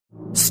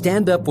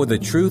Stand Up For the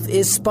Truth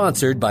is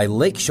sponsored by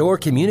Lakeshore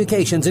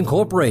Communications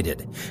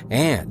Incorporated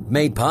and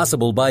made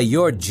possible by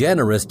your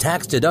generous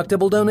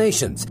tax-deductible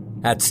donations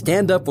at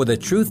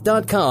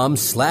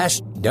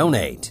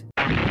standupforthetruth.com/donate.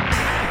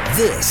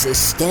 This is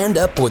Stand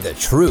Up For the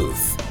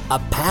Truth, a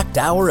packed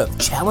hour of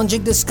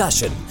challenging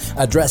discussion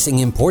addressing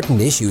important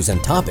issues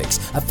and topics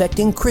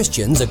affecting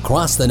Christians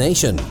across the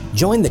nation.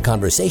 Join the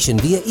conversation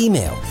via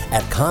email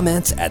at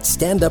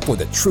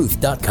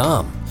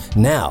comments@standupforthetruth.com.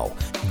 Now,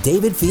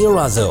 David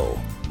Fiorazo.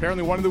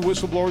 Apparently one of the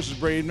whistleblowers is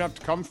brave enough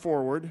to come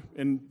forward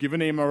and give a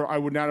name, or I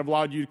would not have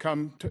allowed you to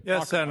come to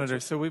Yes, Senator.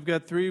 So we've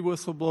got three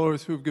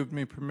whistleblowers who've given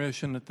me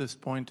permission at this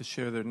point to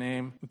share their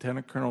name.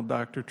 Lieutenant Colonel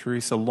Dr.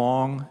 Teresa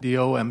Long,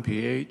 DO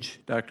MPH,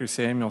 Dr.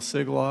 Samuel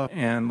Sigloff,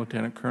 and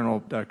Lieutenant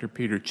Colonel Dr.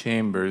 Peter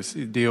Chambers,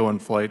 DO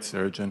and Flight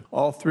Surgeon.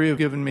 All three have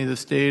given me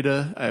this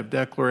data. I have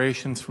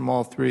declarations from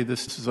all three.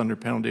 This is under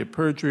penalty of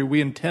perjury. We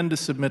intend to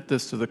submit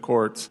this to the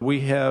courts.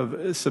 We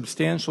have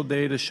substantial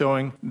data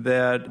showing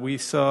that we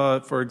saw,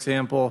 for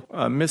example,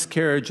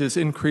 miscarriages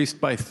increased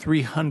by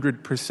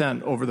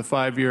 300% over the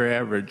 5-year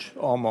average,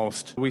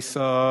 almost. We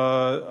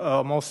saw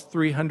almost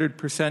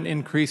 300%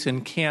 increase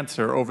in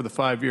cancer over the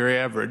 5-year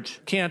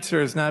average. Cancer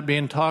is not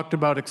being talked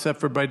about except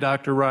for by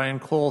Dr. Ryan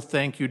Cole.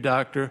 Thank you,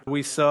 doctor.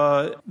 We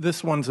saw,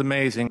 this one's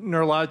amazing,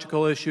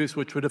 neurological issues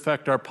which would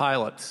affect our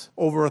pilots.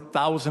 Over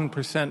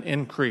 1,000%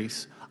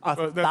 increase.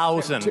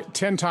 1,000.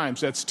 10 times.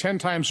 That's 10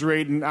 times the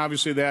rate, and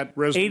obviously that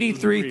resonates.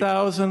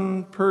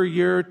 83,000 per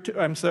year.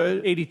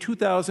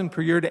 82,000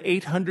 per year to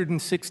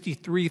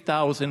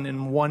 863,000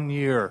 in 1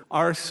 year.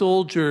 Our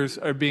soldiers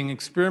are being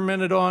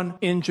experimented on,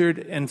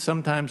 injured, and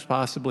sometimes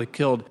possibly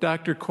killed.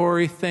 Dr.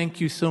 Corey,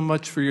 thank you so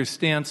much for your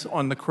stance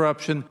on the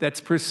corruption. That's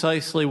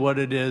precisely what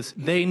it is.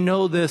 They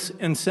know this.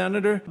 And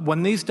Senator,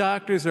 when these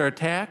doctors are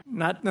attacked,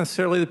 not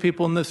necessarily the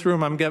people in this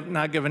room, I'm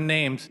not giving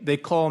names, they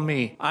call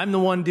me. I'm the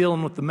one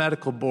dealing with the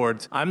medical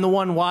boards. I'm the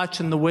one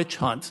watching the witch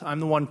hunts.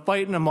 I'm the one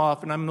fighting them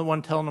off, and I'm the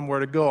one telling them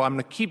where to go. I'm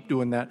going to keep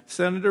doing that.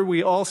 Senator,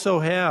 we also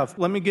have,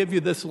 let me give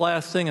you this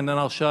last thing, and then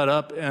I'll shut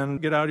up and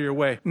get out of your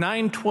way.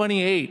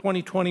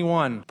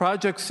 9/28/2021,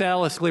 Project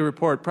Salus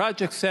report.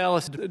 Project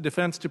Salus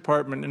Defense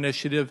Department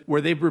initiative,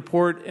 where they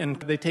report and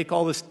they take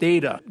all this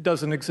data. It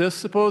doesn't exist,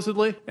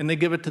 supposedly, and they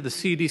give it to the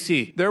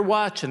CDC. They're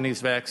watching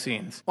these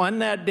vaccines. On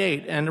that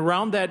date, and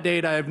around that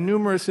date, I have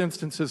numerous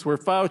instances where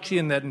Fauci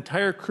and that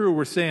entire crew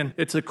were saying,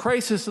 it's a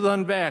crisis of the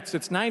unvaxxed.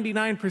 It's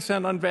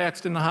 99%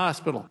 unvaxxed in the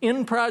hospital.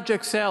 In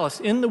Project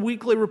Salus, in the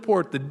weekly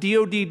report, the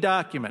DOD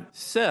document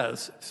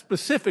says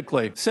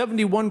specifically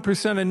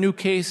 71% of new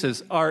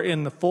cases are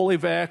in the fully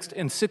vaxxed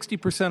and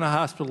 60% of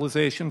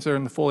hospitalizations are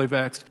in the fully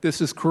vaxxed.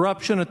 This is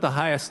corruption at the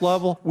highest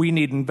level. We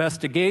need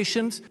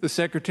investigations. The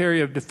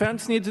Secretary of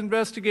Defense needs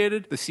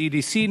investigated. The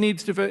CDC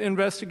needs to be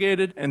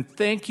investigated. And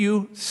thank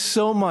you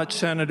so much,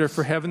 Senator,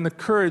 for having the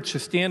courage to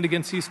stand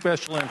against these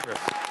special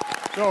interests.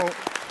 So,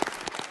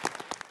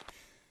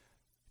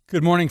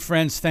 good morning,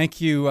 friends.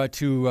 Thank you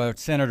to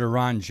Senator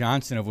Ron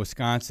Johnson of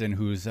Wisconsin,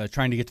 who's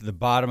trying to get to the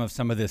bottom of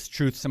some of this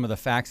truth, some of the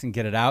facts, and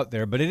get it out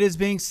there. But it is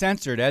being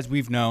censored, as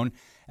we've known,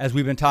 as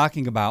we've been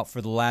talking about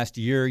for the last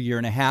year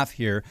and a half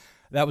here.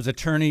 That was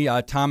attorney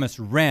Thomas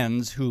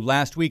Renz, who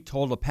last week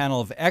told a panel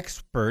of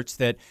experts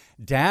that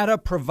data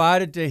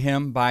provided to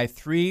him by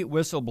 3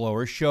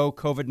 whistleblowers show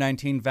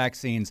COVID-19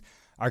 vaccines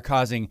are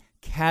causing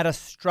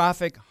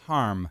catastrophic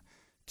harm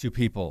to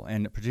people,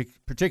 and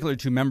particularly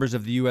to members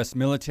of the U.S.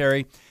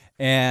 military.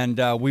 And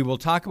we will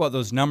talk about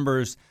those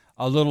numbers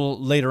a little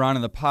later on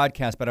in the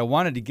podcast, but I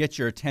wanted to get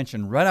your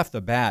attention right off the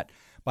bat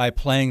by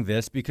playing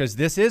this, because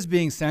this is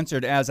being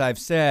censored, as I've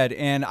said,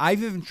 and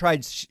I've even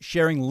tried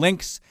sharing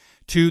links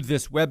to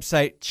this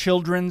website,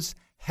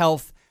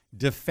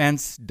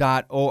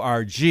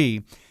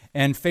 childrenshealthdefense.org,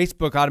 and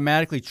Facebook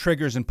automatically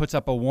triggers and puts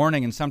up a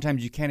warning, and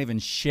sometimes you can't even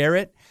share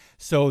it.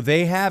 So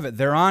they have it.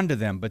 They're on to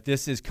them, but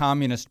this is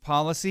communist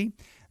policy.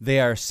 They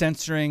are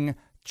censoring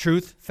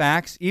truth,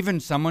 facts,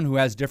 even someone who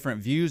has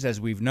different views, as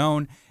we've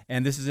known.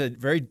 And this is a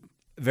very,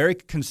 very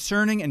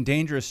concerning and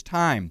dangerous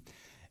time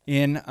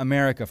in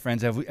America,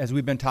 friends, as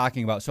we've been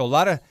talking about. So a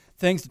lot of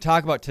things to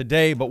talk about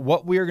today, but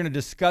what we are going to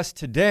discuss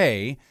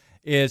today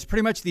is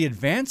pretty much the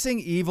advancing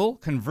evil,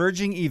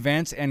 converging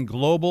events, and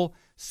global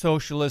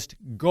socialist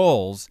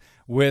goals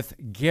with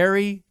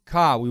Gary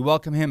Kah. We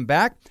welcome him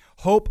back.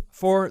 Hope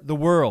for the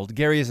World.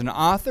 Gary is an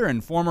author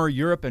and former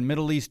Europe and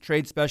Middle East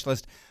trade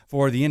specialist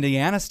for the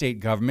Indiana state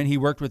government. He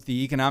worked with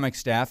the economic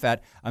staff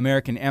at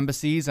American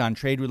embassies on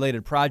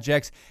trade-related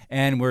projects,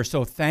 and we're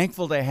so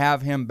thankful to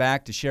have him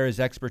back to share his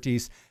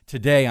expertise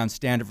today on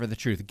Stand Up for the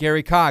Truth.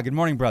 Gary Kah, good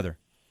morning, brother.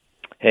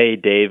 Hey,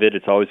 David.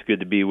 It's always good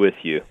to be with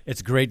you.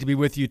 It's great to be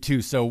with you,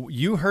 too. So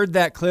you heard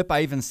that clip.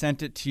 I even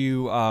sent it to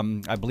you,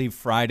 I believe,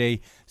 Friday.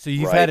 So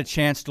you've had a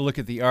chance to look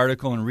at the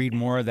article and read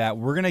more of that.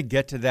 We're going to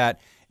get to that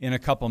in a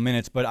couple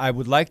minutes, but I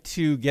would like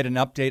to get an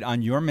update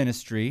on your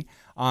ministry,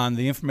 on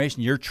the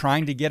information you're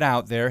trying to get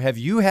out there. Have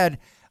you had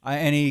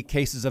any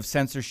cases of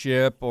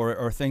censorship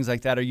or things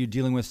like that? Are you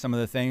dealing with some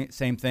of the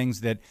same things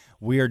that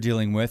we are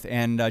dealing with?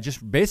 And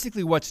just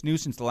basically what's new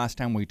since the last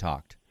time we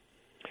talked?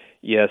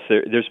 Yes,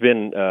 there's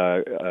been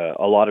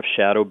a lot of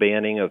shadow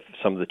banning of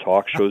some of the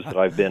talk shows that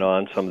I've been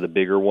on, some of the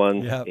bigger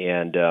ones, Yep.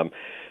 and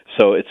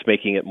so it's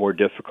making it more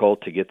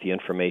difficult to get the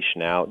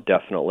information out,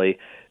 definitely.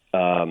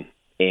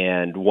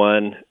 And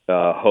one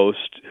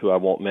host, who I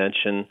won't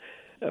mention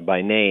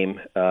by name,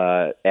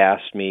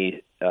 asked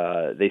me,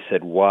 they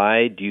said,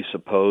 why do you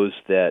suppose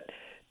that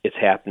it's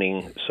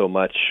happening so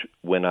much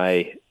when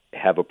I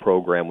have a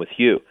program with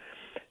you?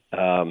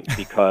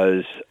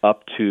 Because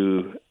up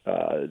to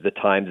the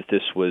time that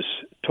this was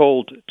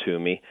told to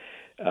me,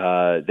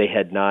 they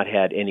had not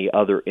had any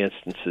other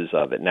instances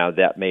of it. Now,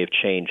 that may have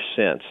changed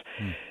since.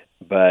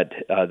 But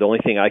the only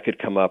thing I could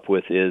come up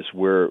with is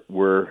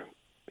we're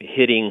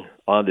hitting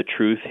on the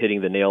truth,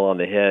 hitting the nail on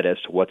the head as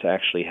to what's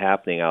actually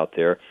happening out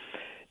there.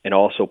 And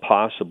also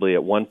possibly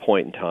at one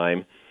point in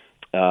time,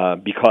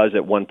 because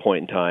at one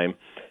point in time,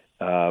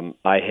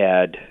 I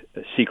had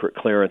secret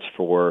clearance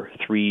for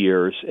 3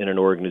 years in an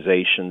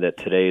organization that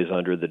today is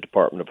under the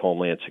Department of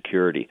Homeland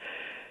Security.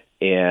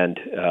 And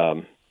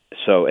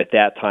so at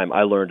that time,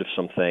 I learned of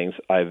some things.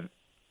 I've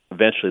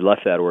eventually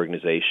left that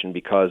organization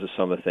because of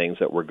some of the things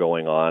that were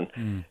going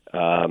on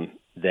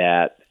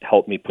that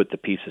helped me put the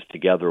pieces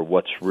together of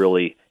what's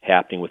really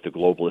happening with the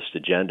globalist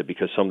agenda,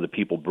 because some of the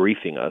people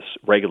briefing us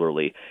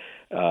regularly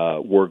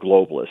were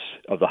globalists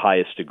of the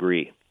highest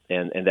degree.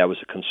 And that was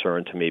a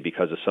concern to me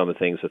because of some of the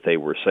things that they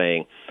were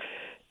saying.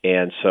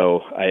 And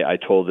so I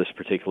told this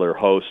particular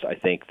host, I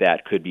think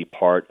that could be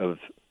part of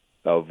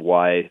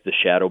why the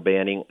shadow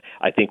banning.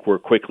 I think we're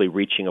quickly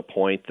reaching a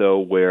point, though,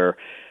 where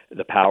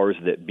the powers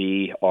that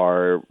be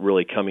are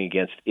really coming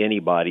against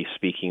anybody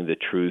speaking the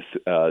truth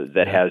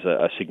that has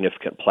a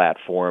significant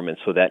platform, and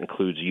so that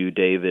includes you,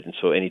 David. And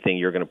so anything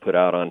you're going to put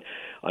out on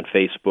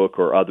Facebook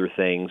or other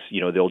things,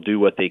 they'll do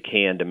what they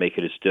can to make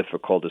it as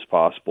difficult as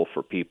possible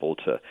for people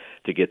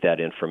to get that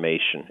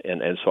information.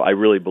 And so I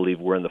really believe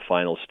we're in the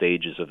final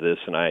stages of this,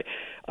 and I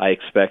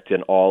expect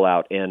an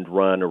all-out end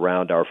run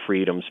around our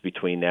freedoms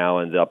between now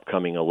and the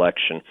upcoming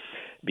election,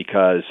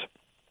 because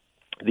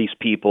these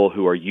people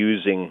who are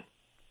using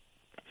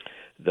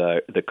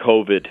the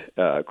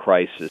COVID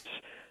crisis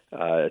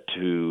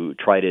to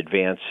try to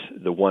advance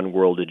the one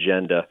world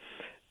agenda,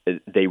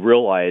 they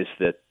realize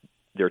that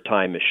their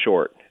time is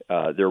short.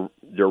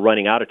 They're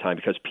running out of time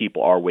because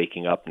people are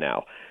waking up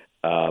now.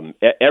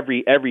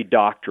 Every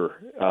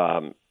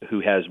doctor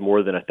who has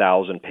more than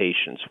 1,000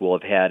 patients will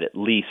have had at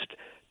least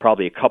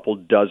probably a couple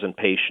dozen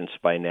patients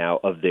by now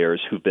of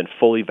theirs who've been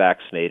fully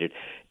vaccinated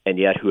and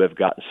yet who have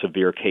gotten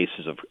severe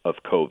cases of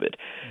COVID.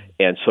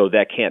 And so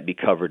that can't be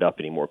covered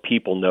up anymore.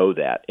 People know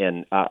that.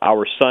 And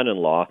our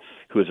son-in-law,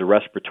 who is a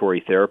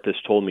respiratory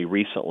therapist, told me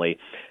recently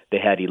they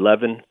had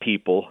 11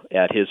 people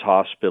at his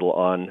hospital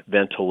on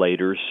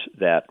ventilators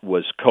that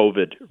was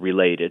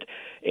COVID-related,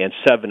 and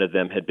 7 of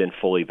them had been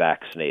fully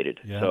vaccinated.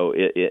 Yeah. So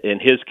in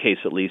his case,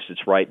 at least,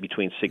 it's right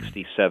between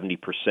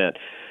 60-70%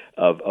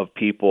 of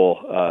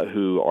people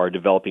who are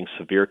developing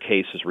severe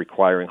cases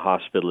requiring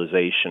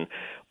hospitalization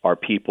are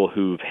people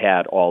who've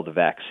had all the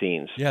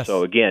vaccines. Yes.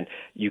 So again,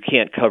 you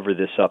can't cover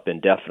this up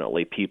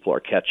indefinitely. People are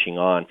catching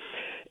on.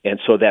 And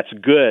so that's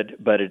good,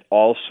 but it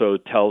also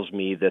tells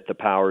me that the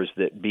powers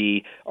that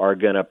be are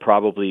going to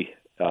probably,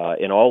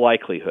 in all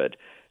likelihood,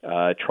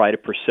 try to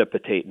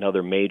precipitate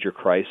another major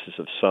crisis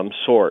of some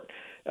sort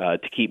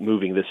to keep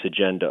moving this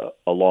agenda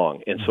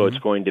along. And so it's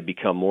going to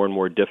become more and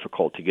more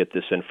difficult to get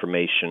this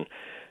information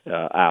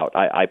out.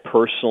 I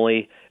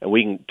personally, and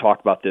we can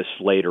talk about this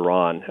later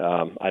on,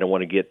 I don't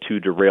want to get too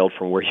derailed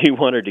from where you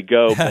wanted to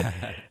go,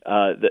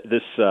 but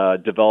this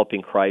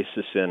developing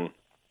crisis in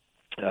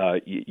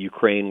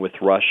Ukraine with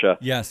Russia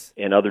yes.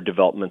 and other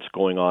developments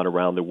going on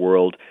around the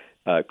world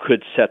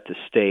could set the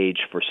stage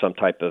for some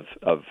type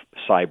of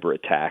cyber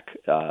attack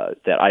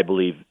that I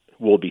believe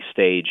will be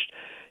staged.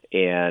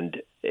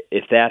 And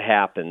if that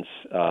happens,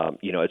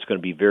 it's going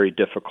to be very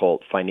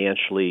difficult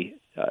financially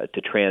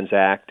to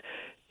transact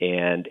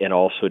and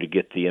also to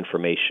get the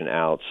information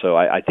out. So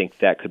I think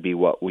that could be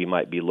what we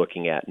might be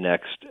looking at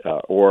next,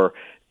 or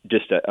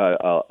just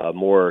a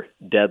more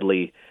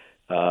deadly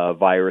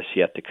virus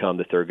yet to come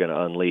that they're going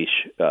to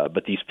unleash.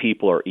 But these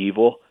people are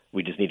evil.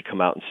 We just need to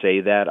come out and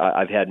say that.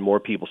 I've had more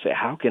people say,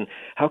 how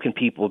can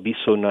people be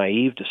so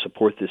naive to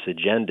support this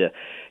agenda?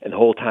 And the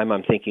whole time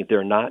I'm thinking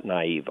they're not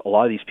naive. A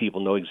lot of these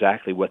people know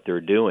exactly what they're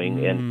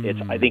doing.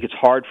 And I think it's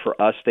hard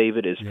for us,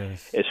 David,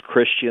 as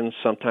Christians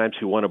sometimes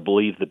who want to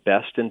believe the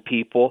best in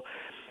people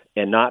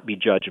and not be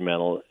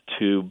judgmental,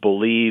 to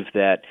believe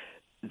that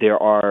there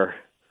are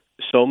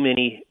so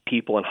many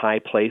people in high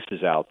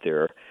places out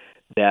there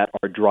that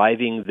are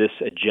driving this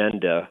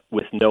agenda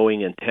with knowing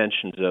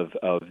intentions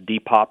of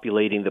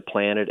depopulating the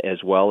planet,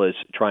 as well as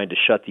trying to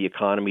shut the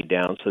economy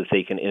down so that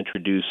they can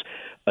introduce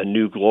a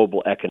new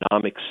global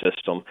economic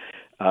system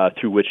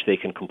through which they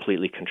can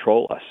completely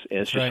control us. And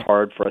it's just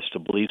hard for us to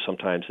believe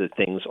sometimes that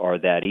things are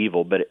that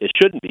evil, but it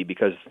shouldn't be,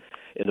 because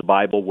in the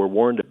Bible we're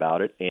warned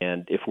about it.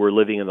 And if we're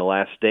living in the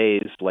last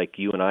days, like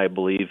you and I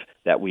believe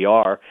that we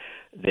are,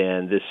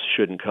 then this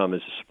shouldn't come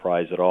as a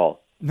surprise at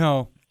all.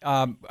 No.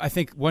 I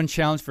think one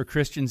challenge for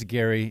Christians,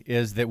 Gary,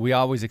 is that we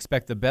always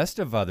expect the best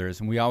of others,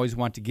 and we always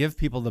want to give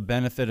people the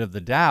benefit of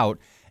the doubt,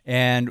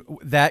 and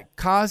that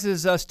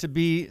causes us to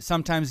be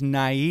sometimes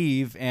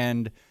naive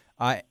and,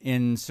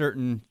 in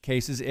certain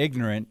cases,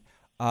 ignorant,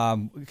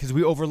 because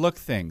we overlook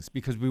things,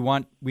 because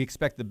we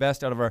expect the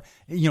best out of our,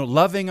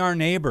 loving our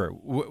neighbor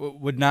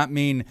would not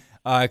mean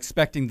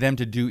expecting them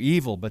to do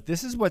evil, but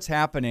this is what's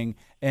happening.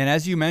 And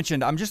as you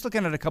mentioned, I'm just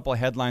looking at a couple of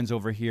headlines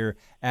over here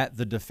at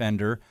The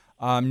Defender.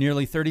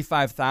 Nearly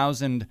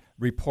 35,000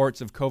 reports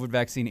of COVID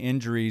vaccine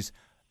injuries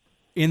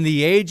in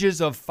the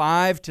ages of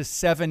 5 to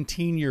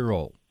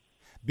 17-year-old.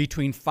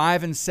 Between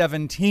 5 and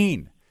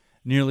 17,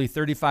 nearly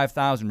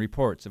 35,000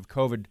 reports of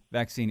COVID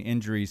vaccine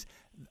injuries,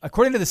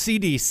 according to the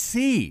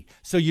CDC.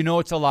 So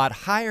it's a lot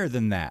higher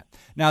than that.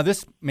 Now,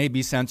 this may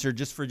be censored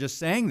just for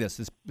saying this.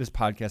 This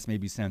podcast may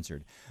be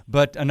censored.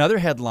 But another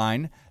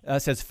headline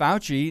says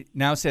Fauci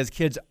now says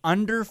kids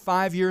under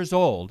 5 years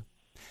old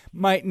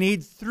might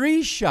need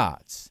 3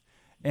 shots.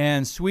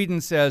 And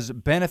Sweden says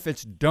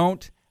benefits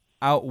don't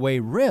outweigh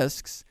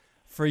risks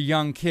for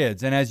young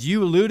kids. And as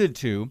you alluded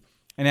to,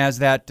 and as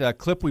that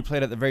clip we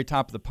played at the very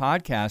top of the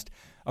podcast,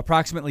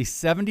 approximately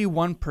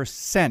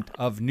 71%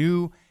 of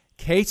new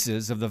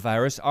cases of the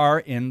virus are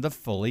in the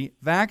fully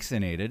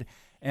vaccinated,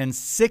 and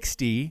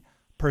 60%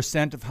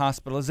 of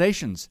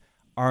hospitalizations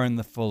are in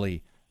the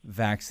fully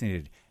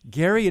vaccinated.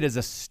 Gary, it is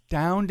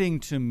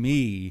astounding to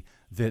me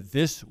that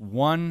this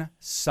one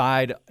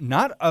side,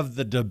 not of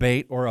the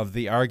debate or of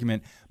the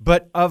argument,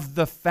 but of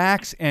the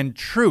facts and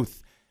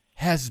truth,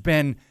 has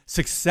been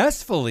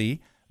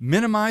successfully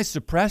minimized,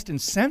 suppressed,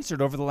 and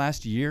censored over the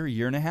last year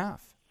and a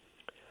half.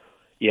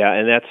 Yeah,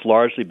 and that's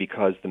largely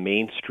because the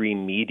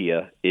mainstream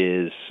media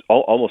is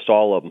almost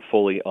all of them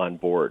fully on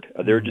board.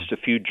 There are just a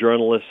few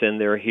journalists in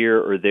there here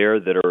or there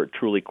that are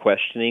truly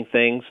questioning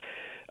things.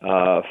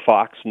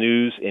 Fox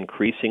News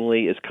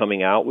increasingly is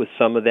coming out with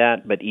some of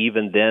that, but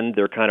even then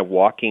they're kind of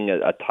walking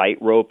a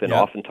tightrope and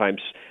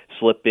oftentimes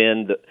slip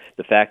in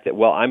the fact that,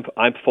 well,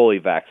 I'm fully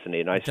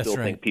vaccinated and I still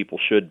think people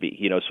should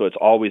be. So it's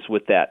always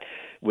with that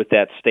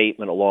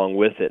statement along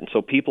with it, and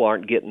so people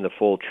aren't getting the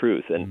full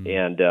truth.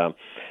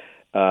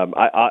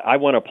 I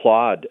want to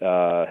applaud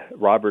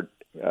Robert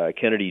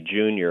Kennedy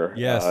Jr.,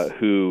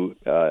 who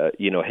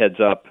heads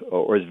up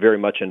or is very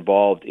much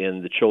involved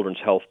in the Children's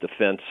Health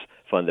Defense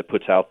Fund that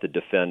puts out the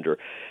Defender.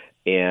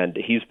 And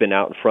he's been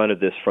out in front of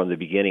this from the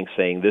beginning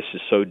saying this is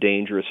so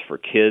dangerous for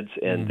kids,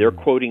 and they're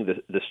quoting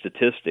the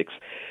statistics.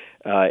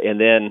 And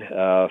then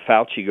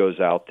Fauci goes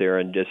out there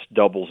and just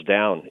doubles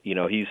down.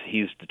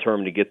 He's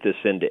determined to get this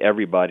into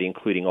everybody,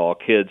 including all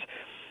kids.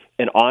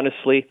 And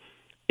honestly,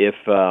 if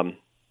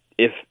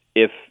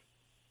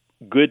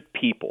good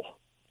people,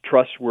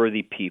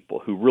 trustworthy people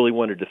who really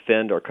want to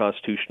defend our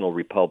constitutional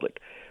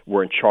republic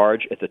were in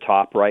charge at the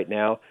top right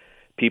now,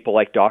 people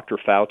like Dr.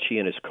 Fauci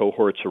and his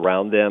cohorts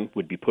around them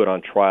would be put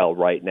on trial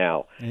right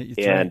now.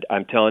 And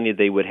I'm telling you,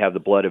 they would have the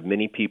blood of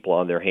many people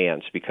on their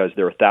hands, because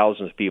there are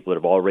thousands of people that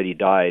have already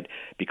died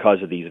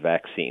because of these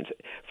vaccines.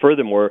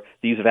 Furthermore,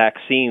 these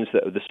vaccines,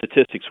 the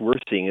statistics we're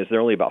seeing is they're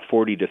only about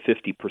 40 to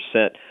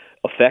 50%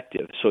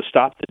 effective. So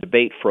stop the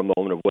debate for a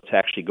moment of what's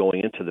actually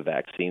going into the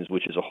vaccines,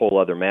 which is a whole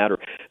other matter.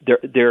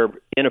 They're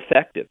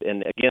ineffective.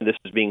 And again, this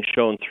is being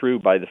shown through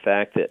by the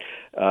fact that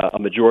a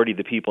majority of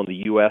the people in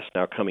the U.S.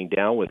 now coming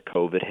down with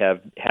COVID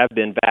have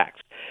been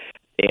vaxxed.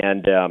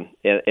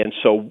 And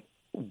so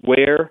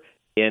where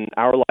in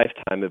our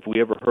lifetime have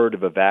we ever heard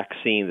of a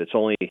vaccine that's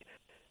only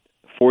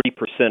 40%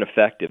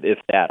 effective, if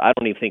that? I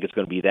don't even think it's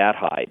going to be that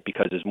high,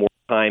 because as more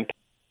time,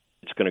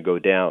 it's going to go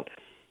down.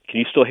 Can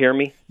you still hear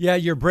me? Yeah,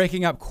 you're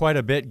breaking up quite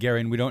a bit,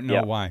 Gary, and we don't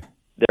know why.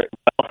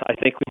 I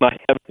think we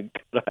might have a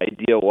good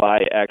idea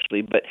why,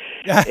 actually. But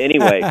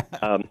anyway,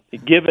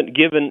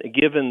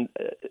 given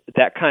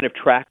that kind of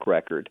track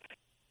record.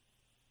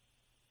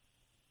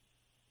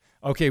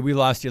 Okay, we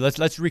lost you. Let's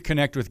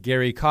reconnect with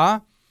Gary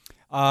Kah.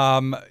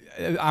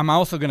 I'm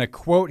also going to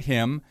quote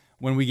him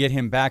when we get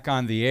him back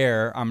on the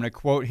air. I'm going to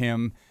quote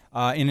him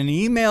in an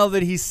email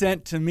that he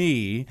sent to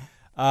me.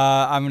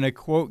 I'm going to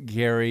quote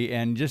Gary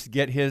and just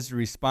get his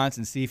response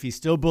and see if he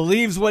still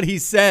believes what he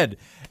said.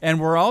 And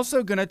we're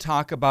also going to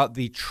talk about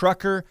the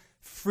Trucker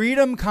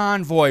Freedom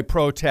Convoy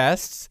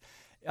protests.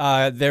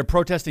 They're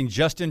protesting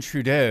Justin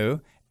Trudeau,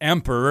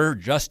 Emperor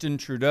Justin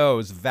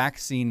Trudeau's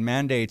vaccine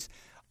mandates.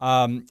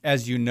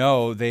 As you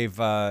know,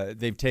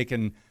 they've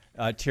taken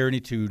tyranny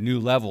to new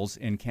levels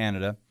in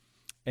Canada.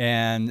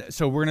 And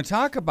so we're going to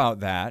talk about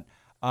that.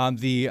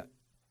 The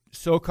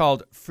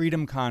so-called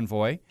Freedom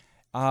Convoy.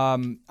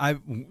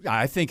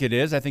 I think it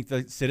is. I think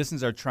the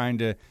citizens are trying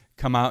to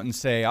come out and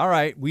say, all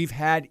right, we've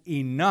had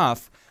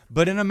enough.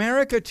 But in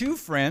America too,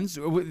 friends,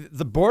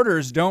 the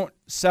borders don't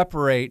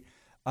separate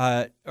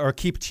or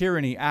keep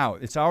tyranny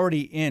out. It's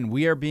already in.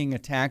 We are being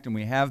attacked, and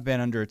we have been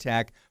under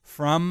attack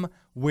from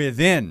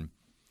within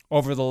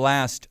over the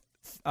last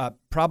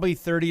probably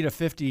 30 to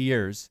 50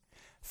 years.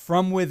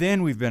 From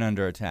within, we've been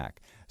under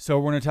attack. So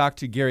we're going to talk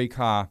to Gary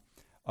Kah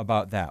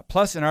about that.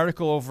 Plus an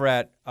article over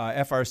at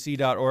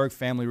frc.org,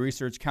 Family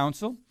Research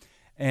Council.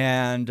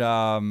 And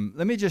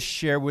let me just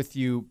share with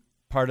you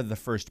part of the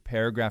first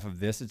paragraph of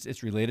this.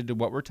 It's related to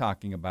what we're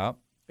talking about.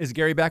 Is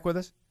Gary back with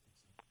us?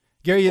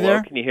 Gary, you Hello,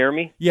 there? Can you hear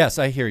me? Yes,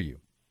 I hear you.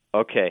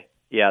 Okay.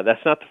 Yeah,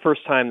 that's not the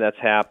first time that's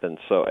happened.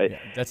 So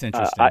That's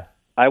interesting.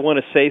 I want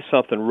to say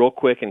something real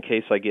quick in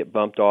case I get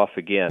bumped off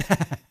again.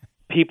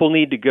 People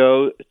need to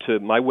go to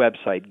my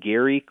website,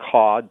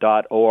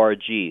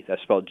 GaryKah.org.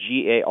 That's spelled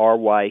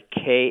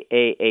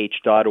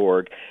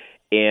GaryKah.org,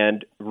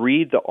 and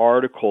read the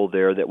article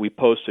there that we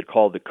posted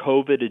called The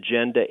COVID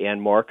Agenda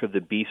and Mark of the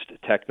Beast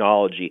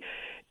Technology.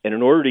 And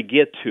in order to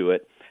get to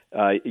it,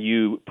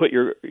 you put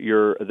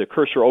the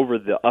cursor over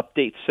the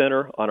Update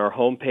Center on our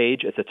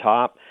homepage at the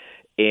top,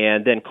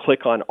 and then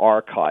click on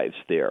Archives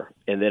there,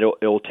 and then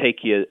it'll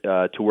take you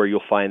to where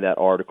you'll find that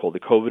article, The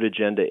COVID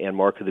Agenda and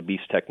Mark of the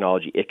Beast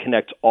Technology. It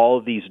connects all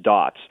of these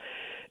dots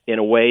in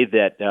a way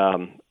that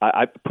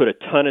I put a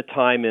ton of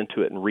time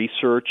into it and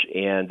research,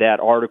 and that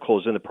article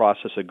is in the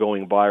process of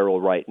going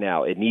viral right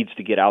now. It needs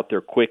to get out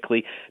there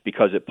quickly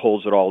because it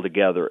pulls it all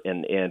together,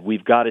 and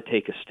we've got to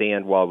take a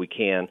stand while we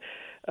can,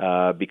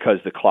 because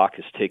the clock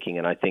is ticking,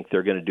 and I think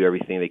they're going to do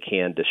everything they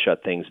can to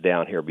shut things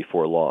down here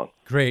before long.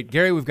 Great.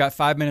 Gary, we've got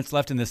 5 minutes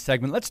left in this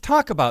segment. Let's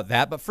talk about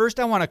that, but first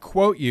I want to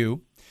quote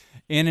you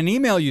in an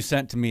email you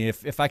sent to me,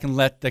 if I can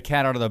let the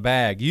cat out of the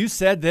bag. You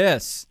said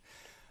this,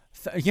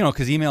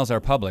 because emails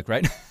are public,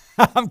 right?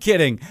 I'm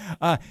kidding.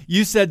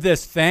 You said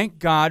this: thank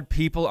God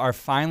people are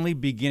finally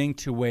beginning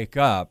to wake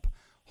up.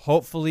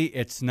 Hopefully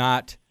it's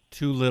not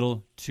too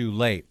little too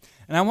late.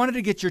 And I wanted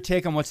to get your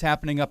take on what's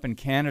happening up in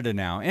Canada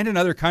now and in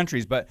other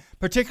countries, but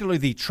particularly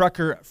the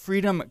Trucker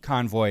Freedom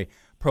Convoy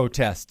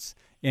protests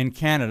in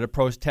Canada,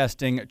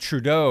 protesting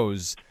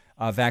Trudeau's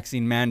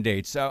vaccine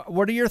mandates.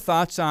 What are your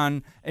thoughts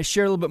on,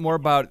 share a little bit more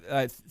about,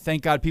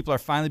 thank God people are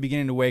finally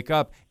beginning to wake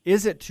up.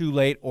 Is it too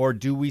late, or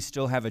do we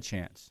still have a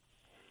chance?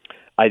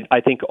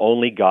 I think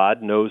only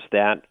God knows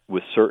that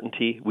with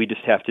certainty. We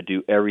just have to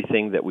do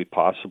everything that we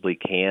possibly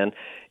can.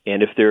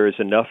 And if there is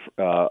enough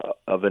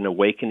of an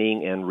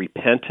awakening and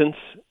repentance,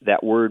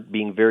 that word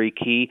being very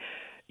key,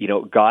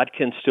 God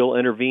can still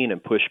intervene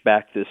and push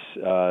back this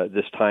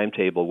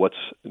timetable, what's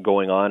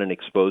going on, and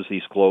expose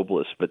these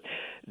globalists. But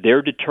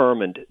they're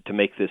determined to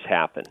make this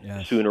happen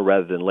sooner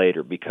rather than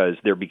later, because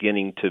they're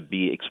beginning to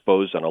be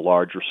exposed on a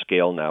larger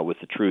scale now with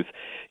the truth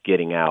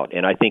getting out.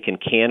 And I think in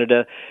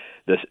Canada,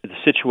 the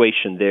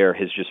situation there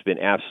has just been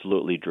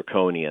absolutely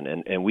draconian.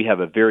 And we have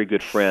a very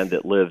good friend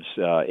that lives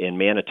in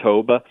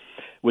Manitoba,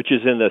 which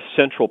is in the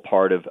central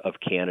part of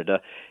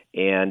Canada.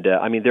 And,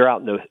 they're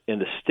out in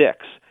the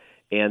sticks.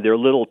 And their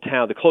little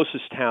town, the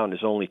closest town,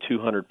 is only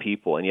 200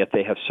 people, and yet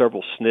they have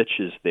several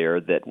snitches there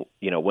that,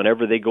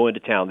 whenever they go into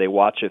town, they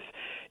watch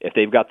if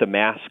they've got the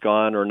mask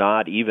on or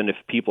not, even if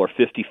people are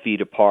 50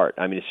 feet apart.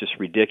 It's just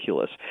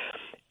ridiculous.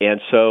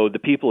 And so the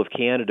people of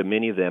Canada,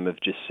 many of them have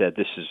just said,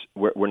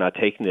 we're not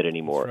taking it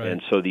anymore. Right.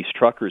 And so these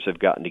truckers have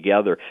gotten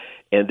together,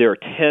 and there are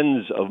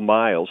tens of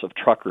miles of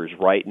truckers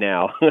right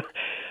now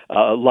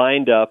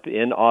lined up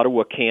in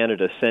Ottawa,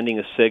 Canada, sending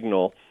a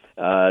signal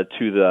to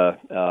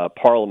the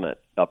Parliament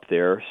up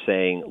there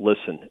saying,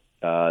 listen,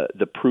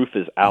 the proof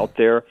is out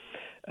there.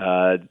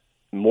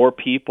 More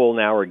people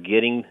now are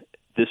getting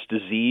this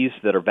disease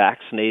that are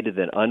vaccinated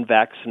than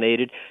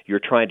unvaccinated. You're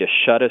trying to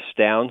shut us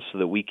down so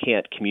that we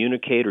can't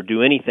communicate or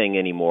do anything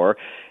anymore.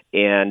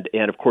 And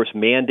of course,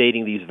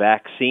 mandating these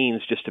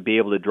vaccines just to be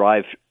able to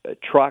drive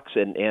trucks,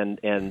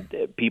 and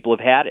people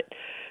have had it.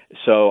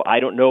 So I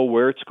don't know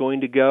where it's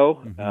going to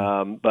go,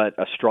 but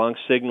a strong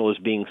signal is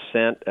being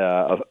sent.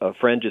 A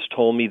friend just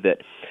told me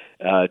that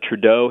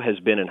Trudeau has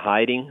been in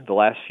hiding the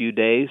last few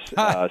days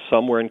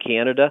somewhere in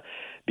Canada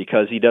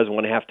because he doesn't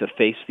want to have to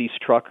face these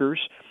truckers.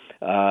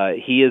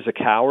 He is a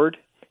coward.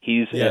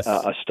 He's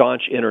a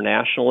staunch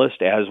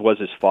internationalist, as was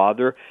his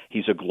father.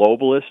 He's a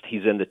globalist.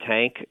 He's in the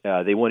tank.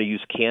 They want to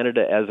use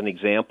Canada as an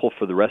example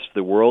for the rest of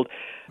the world,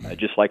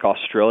 just like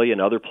Australia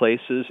and other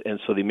places. And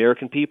so the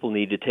American people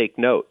need to take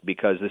note,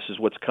 because this is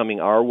what's coming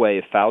our way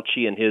if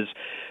Fauci and his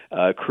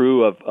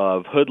crew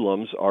of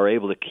hoodlums are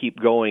able to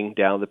keep going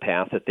down the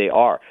path that they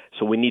are.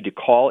 So we need to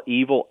call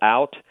evil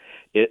out.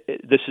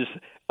 This is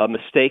a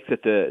mistake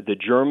that the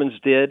Germans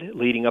did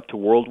leading up to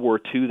World War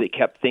II. They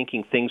kept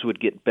thinking things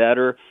would get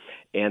better,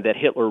 and that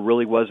Hitler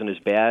really wasn't as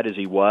bad as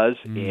he was,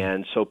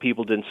 and so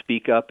people didn't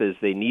speak up as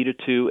they needed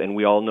to, and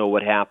we all know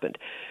what happened.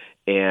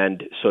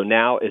 And so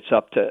now it's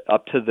up to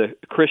the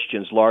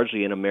Christians,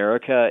 largely in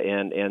America,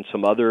 and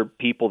some other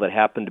people that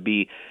happen to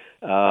be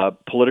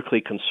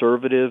politically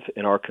conservative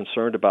and are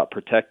concerned about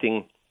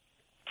protecting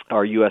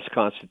our U.S.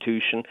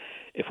 Constitution.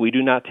 If we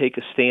do not take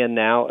a stand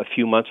now, a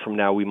few months from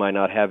now, we might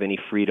not have any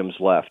freedoms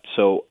left.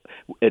 So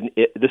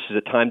this is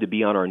a time to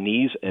be on our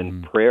knees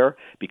in prayer,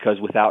 because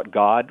without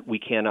God, we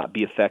cannot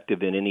be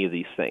effective in any of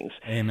these things.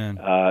 Amen.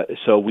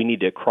 So we need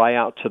to cry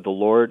out to the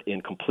Lord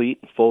in complete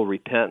and full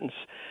repentance,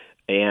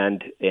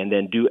 and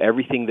then do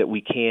everything that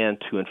we can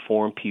to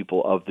inform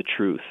people of the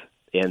truth,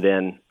 and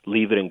then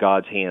leave it in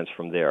God's hands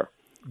from there.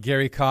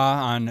 Gary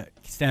Kah on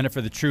Stand Up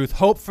for the Truth.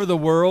 Hope for the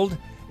World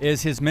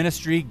is his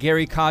ministry,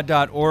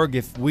 GaryKah.org.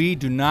 If we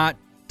do not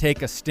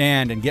take a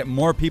stand and get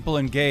more people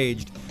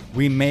engaged,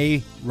 we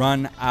may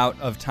run out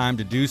of time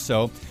to do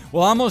so.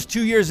 Well, almost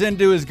 2 years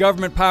into his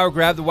government power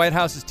grab, the White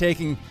House is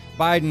taking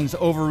Biden's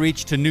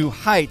overreach to new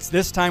heights,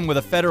 this time with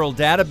a federal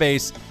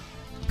database.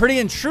 Pretty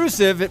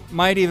intrusive. It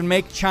might even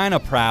make China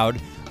proud.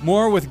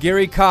 More with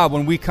Gary Cobb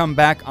when we come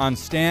back on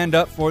Stand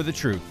Up for the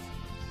Truth.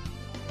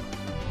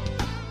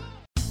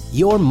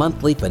 Your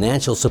monthly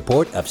financial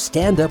support of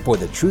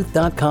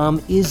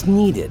StandUpForTheTruth.com is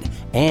needed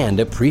and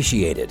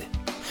appreciated.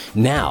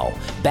 Now,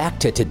 back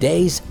to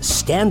today's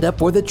Stand Up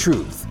for the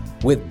Truth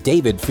with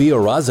David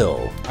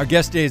Fiorazo. Our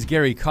guest today is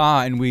Gary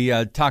Kaw, and we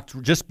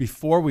talked just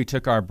before we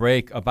took our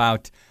break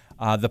about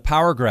the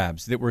power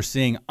grabs that we're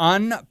seeing.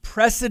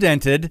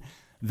 Unprecedented.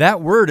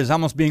 That word is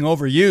almost being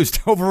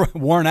overused,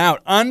 worn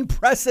out.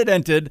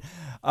 Unprecedented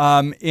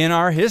in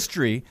our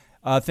history.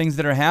 Things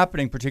that are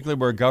happening, particularly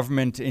where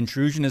government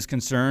intrusion is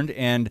concerned.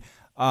 And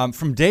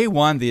from day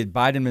one, the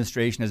Biden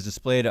administration has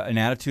displayed an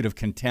attitude of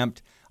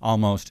contempt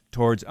almost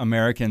towards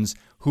Americans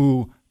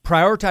who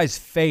prioritize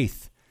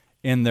faith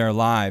in their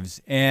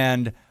lives.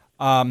 And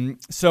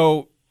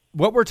so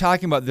what we're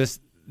talking about,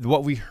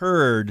 what we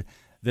heard,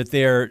 that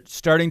they're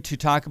starting to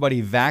talk about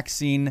a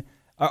vaccine,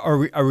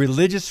 or a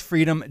religious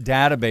freedom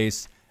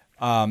database,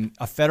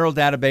 a federal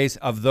database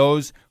of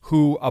those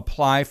who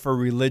apply for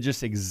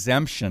religious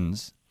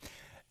exemptions.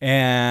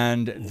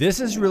 And this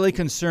is really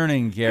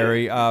concerning,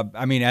 Gary.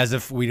 I mean, as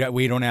if we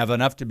don't have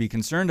enough to be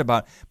concerned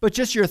about. But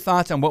just your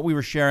thoughts on what we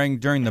were sharing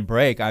during the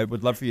break. I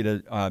would love for you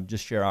to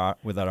just share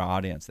with our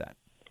audience that.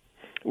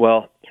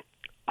 Well,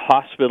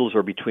 hospitals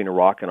are between a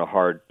rock and a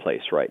hard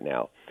place right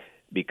now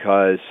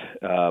because,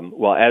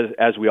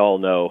 as we all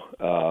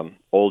know,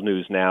 old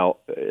news now,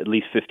 at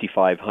least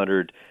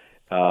 5,500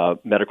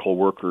 medical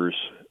workers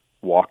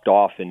walked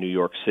off in New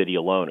York City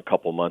alone a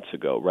couple months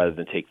ago rather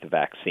than take the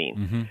vaccine.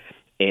 Mm-hmm.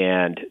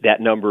 And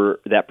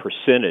that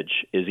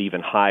percentage is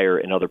even higher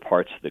in other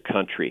parts of the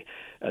country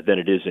than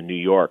it is in New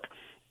York.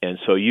 And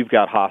so you've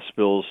got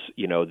hospitals,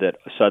 that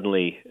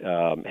suddenly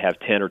have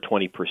 10 or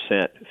 20%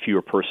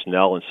 fewer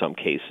personnel in some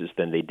cases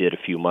than they did a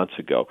few months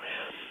ago.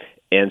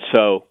 And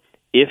so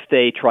if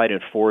they try to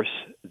enforce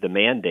the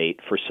mandate,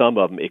 for some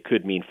of them, it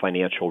could mean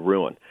financial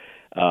ruin.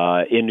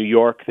 In New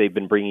York, they've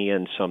been bringing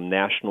in some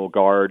National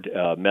Guard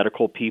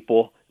medical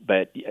people,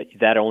 but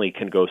that only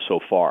can go so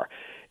far.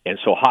 And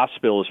so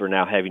hospitals are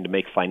now having to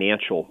make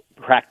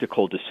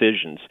practical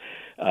decisions.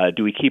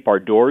 Do we keep our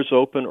doors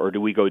open or do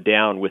we go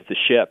down with the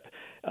ship?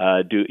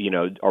 Are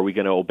we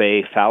going to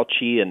obey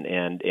Fauci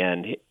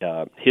and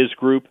his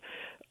group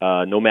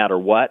no matter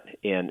what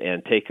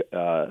and take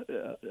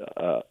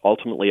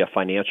ultimately a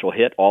financial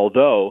hit?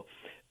 Although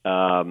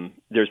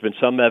there's been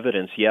some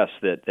evidence, yes,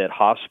 that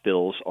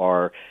hospitals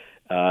are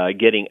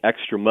getting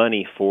extra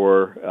money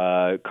for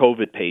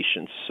COVID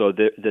patients, so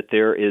that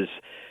there is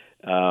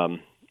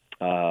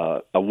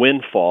a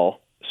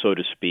windfall, so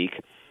to speak,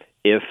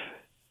 if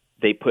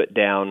they put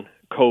down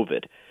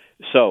COVID.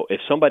 So if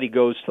somebody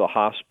goes to the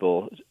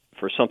hospital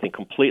for something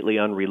completely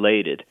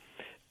unrelated,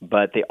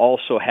 but they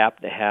also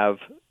happen to have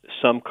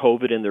some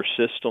COVID in their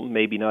system,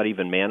 maybe not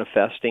even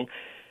manifesting,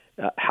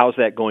 how's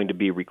that going to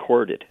be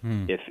recorded?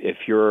 If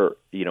you're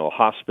a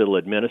hospital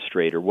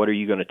administrator, what are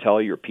you going to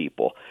tell your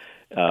people?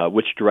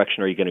 Which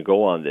direction are you going to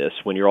go on this?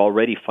 When you're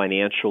already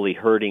financially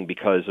hurting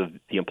because of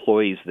the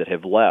employees that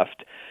have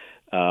left,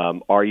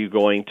 are you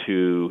going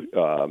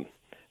to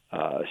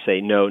say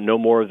no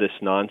more of this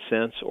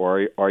nonsense,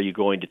 or are you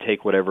going to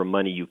take whatever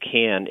money you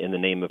can in the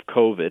name of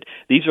COVID?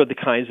 These are the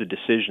kinds of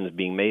decisions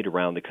being made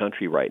around the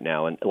country right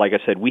now. And like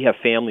I said, we have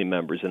family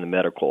members in the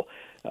medical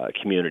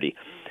community,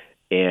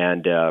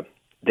 and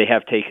they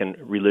have taken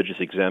religious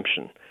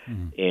exemption.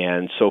 Mm-hmm.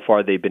 And so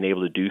far they've been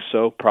able to do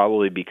so,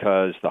 probably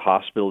because the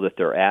hospital that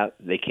they're at,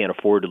 they can't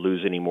afford to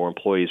lose any more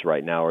employees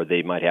right now, or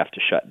they might have to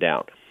shut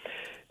down.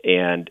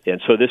 And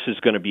so this is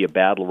going to be a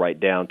battle right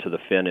down to the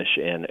finish.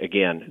 And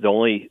again, the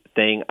only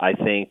thing I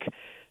think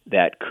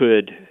that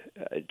could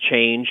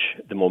change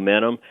the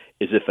momentum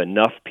is if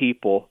enough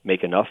people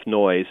make enough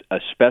noise,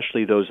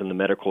 especially those in the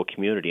medical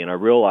community. And I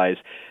realize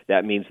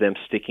that means them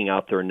sticking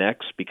out their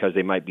necks because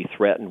they might be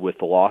threatened with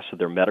the loss of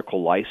their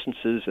medical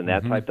licenses and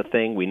that type of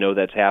thing. We know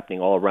that's happening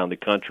all around the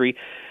country.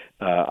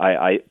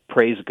 I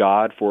praise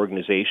God for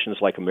organizations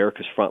like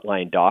America's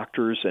Frontline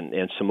Doctors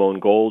and Simone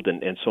Gold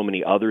and so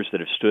many others that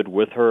have stood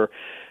with her.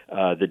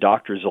 The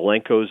Dr.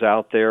 Zelenko's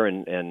out there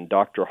and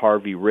Dr.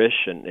 Harvey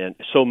Risch and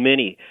so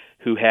many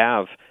who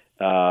have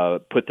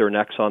put their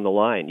necks on the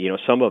line.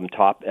 Some of them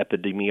top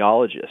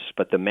epidemiologists,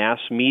 but the mass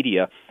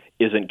media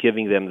isn't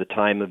giving them the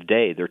time of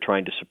day. They're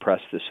trying to suppress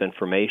this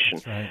information.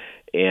 That's right.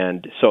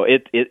 And so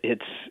it's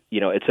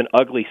an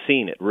ugly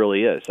scene. It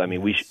really is. I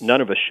mean,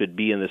 none of us should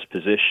be in this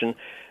position,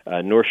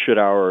 nor should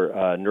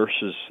our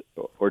nurses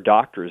or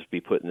doctors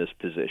be put in this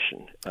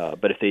position.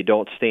 But if they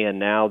don't stand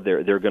now,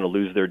 they're going to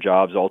lose their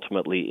jobs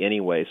ultimately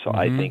anyway. So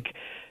I think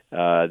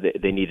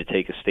they need to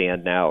take a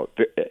stand now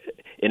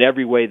in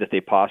every way that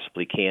they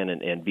possibly can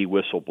and be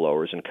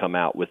whistleblowers and come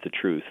out with the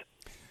truth.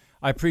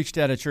 I preached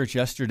at a church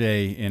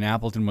yesterday in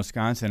Appleton,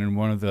 Wisconsin, and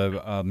one of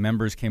the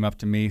members came up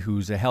to me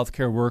who's a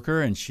healthcare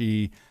worker, and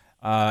she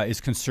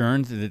is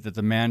concerned that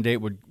the mandate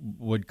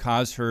would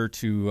cause her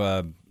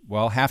to,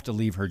 have to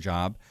leave her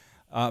job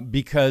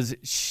because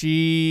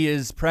she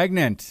is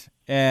pregnant,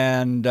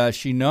 and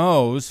she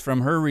knows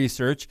from her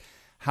research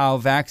how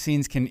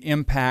vaccines can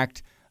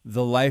impact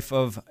the life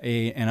of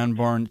an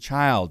unborn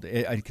child.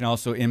 It can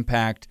also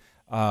impact,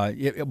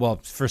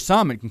 for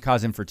some, it can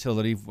cause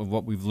infertility,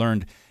 what we've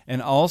learned.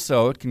 And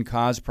also, it can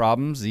cause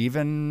problems,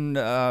 even,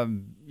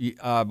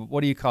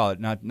 what do you call it?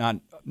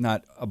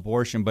 Not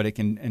abortion, but it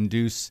can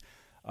induce...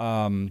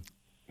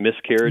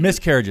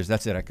 Miscarriages,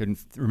 that's it. I couldn't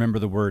remember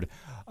the word.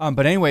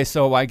 But anyway,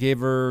 so I gave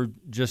her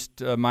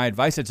just my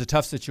advice. It's a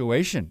tough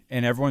situation,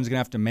 and everyone's going to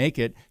have to make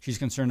it. She's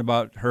concerned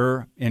about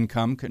her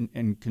income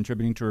and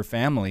contributing to her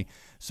family.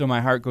 So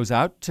my heart goes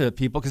out to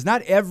people, because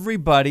not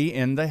everybody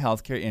in the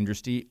healthcare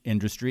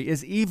industry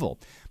is evil.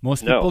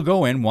 Most people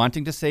go in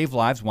wanting to save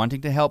lives,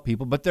 wanting to help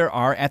people, but there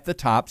are at the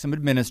top some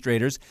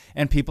administrators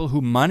and people who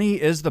money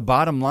is the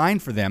bottom line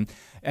for them.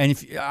 And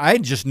I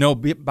just know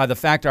by the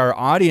fact our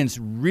audience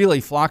really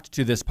flocked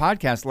to this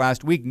podcast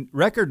last week,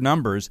 record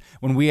numbers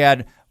when we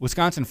had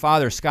Wisconsin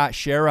father Scott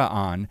Shera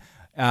on.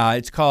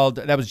 It's called,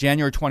 that was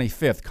January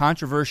 25th,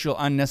 Controversial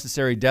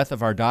Unnecessary Death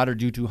of Our Daughter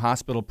Due to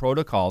Hospital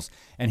Protocols.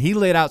 And he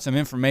laid out some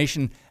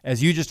information,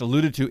 as you just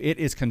alluded to. It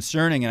is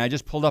concerning. And I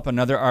just pulled up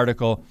another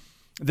article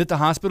that the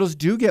hospitals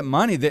do get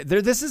money.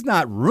 This is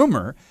not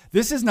rumor.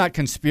 This is not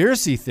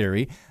conspiracy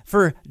theory.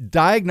 For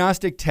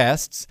diagnostic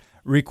tests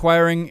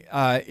requiring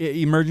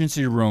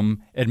emergency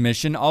room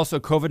admission, also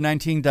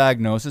COVID-19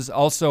 diagnosis,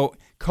 also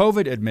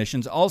COVID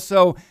admissions,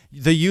 also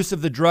the use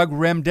of the drug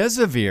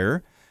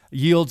remdesivir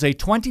yields a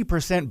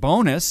 20%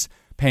 bonus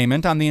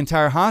payment on the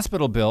entire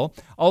hospital bill,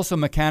 also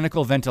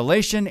mechanical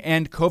ventilation,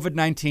 and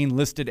COVID-19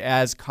 listed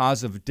as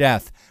cause of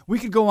death. We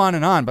could go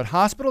on, but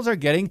hospitals are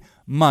getting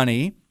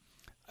money,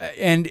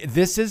 and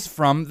this is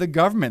from the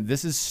government.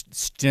 This is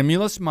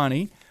stimulus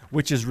money,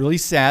 which is really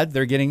sad.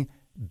 They're getting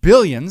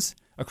billions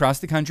across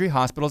the country,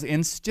 hospitals,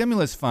 in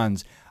stimulus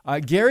funds.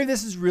 Gary,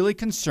 this is really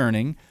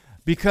concerning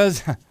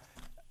because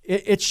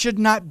it should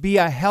not be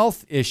a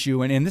health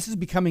issue, and this is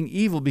becoming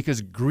evil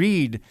because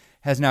greed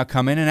has now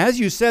come in. And as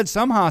you said,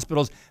 some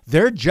hospitals,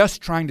 they're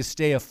just trying to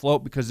stay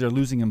afloat because they're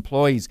losing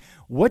employees.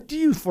 What do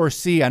you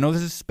foresee? I know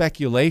this is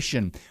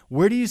speculation.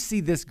 Where do you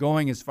see this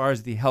going as far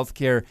as the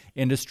healthcare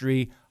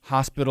industry,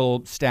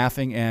 hospital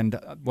staffing, and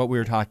what we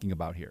were talking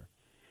about here?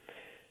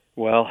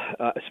 Well,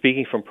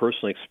 speaking from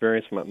personal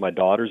experience, my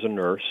daughter's a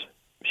nurse.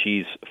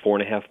 She's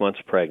 4.5 months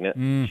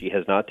pregnant. She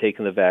has not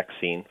taken the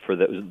vaccine for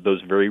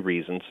those very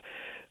reasons.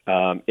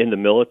 In the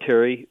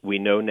military, we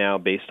know now,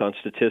 based on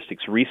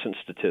statistics, recent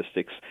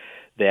statistics,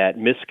 that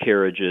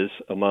miscarriages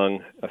among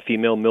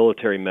female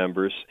military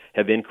members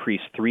have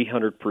increased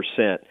 300%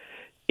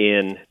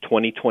 in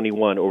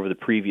 2021 over the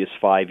previous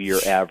 5-year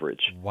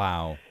average.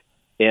 Wow.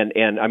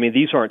 And I mean,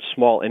 these aren't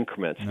small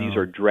increments. No. These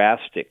are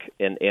drastic.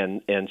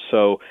 And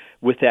so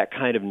with that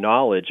kind of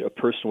knowledge, a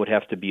person would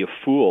have to be a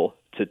fool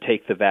to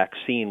take the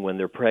vaccine when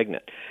they're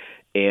pregnant.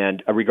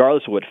 And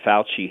regardless of what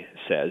Fauci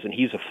says, and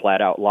he's a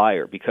flat-out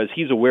liar because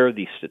he's aware of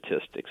these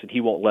statistics and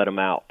he won't let them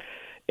out.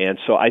 And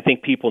so I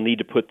think people need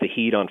to put the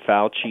heat on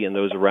Fauci and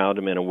those around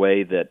him in a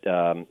way that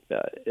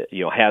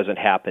hasn't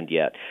happened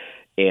yet.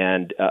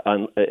 And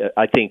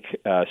I think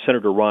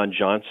Senator Ron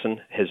Johnson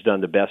has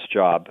done the best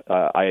job.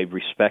 I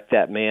respect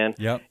that man.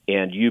 Yep.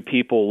 And you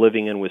people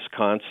living in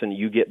Wisconsin,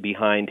 you get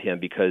behind him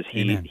because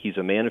he's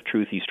a man of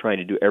truth. He's trying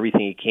to do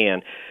everything he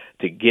can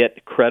to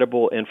get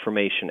credible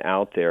information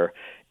out there.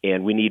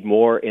 And we need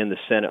more in the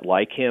Senate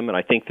like him. And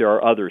I think there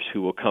are others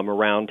who will come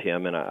around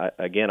him. And I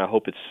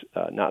hope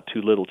it's not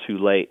too little too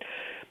late.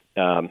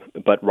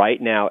 But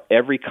right now,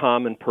 every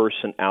common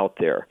person out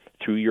there,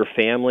 through your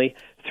family,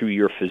 through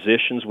your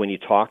physicians, when you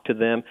talk to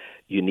them,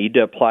 you need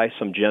to apply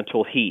some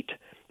gentle heat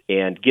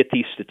and get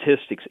these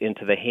statistics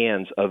into the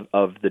hands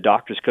of the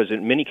doctors, because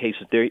in many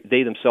cases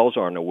they themselves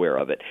aren't aware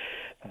of it.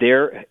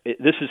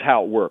 This is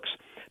how it works.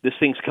 This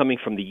thing's coming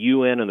from the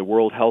UN and the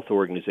World Health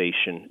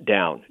Organization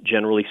down,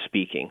 generally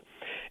speaking.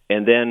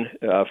 And then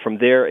from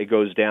there, it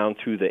goes down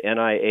through the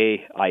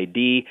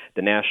NIAID,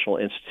 the National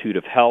Institute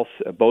of Health.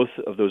 Both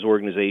of those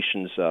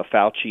organizations,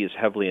 Fauci is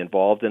heavily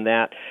involved in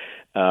that.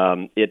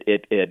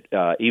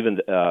 Even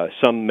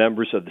some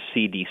members of the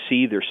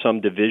CDC, there's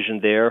some division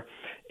there.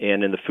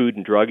 And in the Food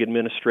and Drug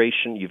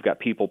Administration, you've got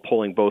people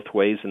pulling both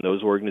ways in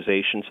those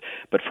organizations.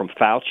 But from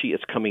Fauci,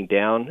 it's coming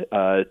down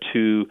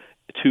to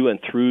and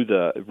through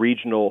the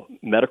regional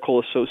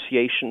medical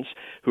associations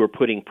who are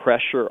putting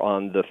pressure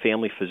on the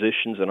family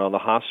physicians and on the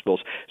hospitals.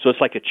 So it's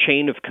like a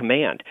chain of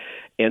command.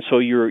 And so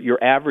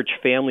your average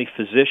family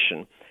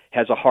physician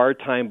has a hard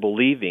time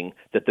believing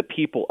that the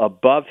people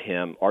above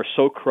him are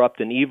so corrupt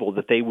and evil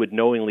that they would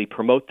knowingly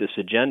promote this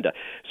agenda.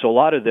 So a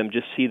lot of them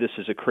just see this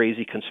as a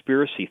crazy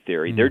conspiracy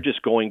theory. Mm-hmm. They're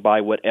just going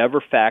by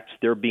whatever facts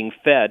they're being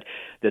fed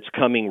that's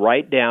coming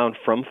right down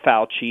from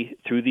Fauci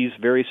through these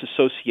various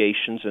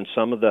associations and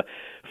some of the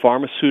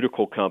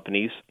pharmaceutical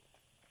companies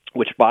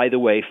which, by the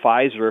way,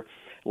 Pfizer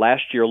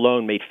last year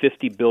alone made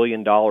 $50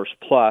 billion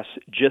plus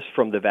just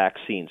from the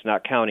vaccines,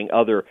 not counting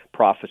other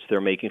profits they're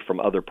making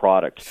from other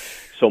products.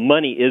 So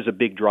money is a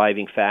big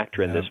driving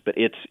factor in this, but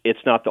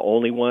it's not the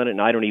only one,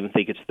 and I don't even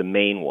think it's the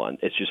main one.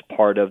 It's just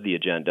part of the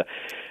agenda.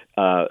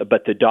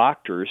 But the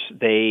doctors,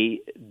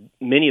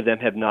 many of them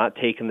have not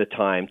taken the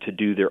time to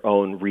do their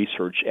own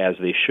research as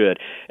they should.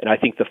 And I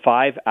think the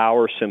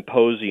 5-hour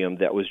symposium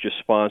that was just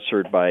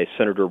sponsored by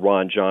Senator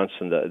Ron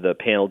Johnson, the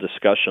panel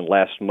discussion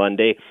last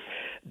Monday,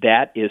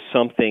 that is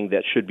something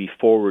that should be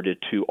forwarded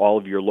to all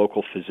of your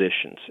local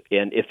physicians.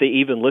 And if they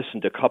even listen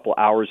to a couple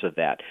hours of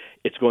that,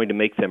 it's going to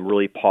make them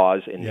really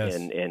pause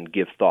and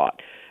give thought.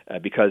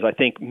 Because I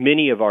think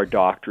many of our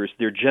doctors,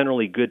 they're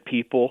generally good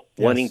people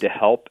wanting to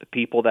help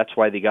people. That's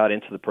why they got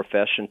into the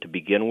profession to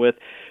begin with.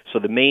 So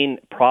the main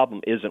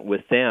problem isn't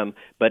with them,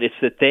 but it's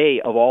that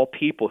they, of all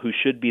people who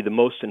should be the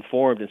most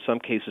informed, in some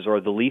cases are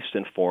the least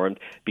informed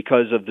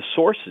because of the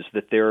sources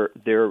that they're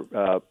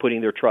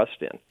putting their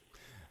trust in.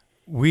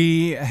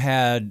 We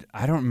had,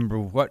 I don't remember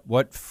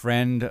what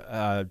friend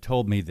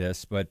told me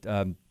this, but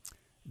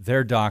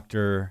their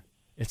doctor,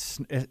 it's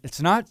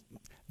not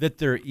that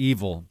they're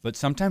evil, but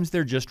sometimes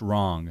they're just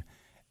wrong.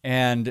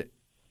 And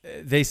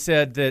they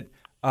said that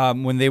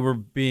when they were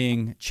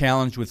being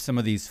challenged with some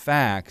of these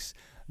facts,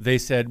 they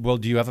said, "Well,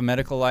 do you have a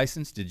medical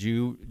license? Did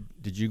you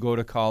go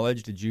to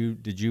college? Did you?"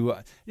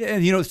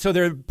 So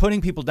they're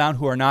putting people down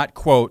who are not,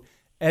 quote,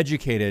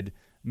 educated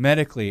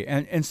medically,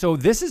 and so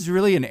this is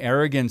really an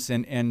arrogance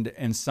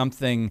and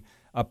something,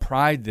 a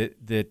pride that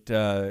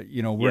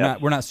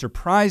we're not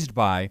surprised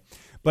by.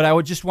 But I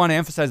would just want to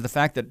emphasize the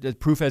fact that the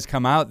proof has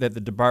come out that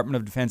the Department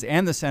of Defense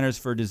and the Centers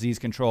for Disease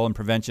Control and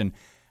Prevention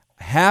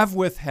have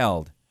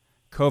withheld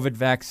COVID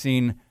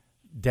vaccine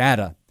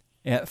data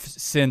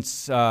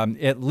since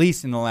at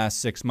least in the last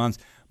 6 months.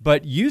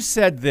 But you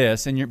said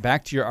this, and you're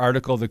back to your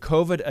article, the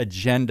COVID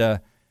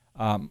agenda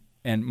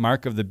and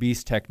Mark of the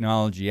Beast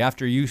technology.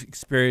 After you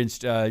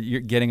experienced you're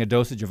getting a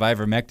dosage of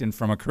ivermectin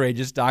from a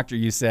courageous doctor,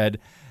 you said,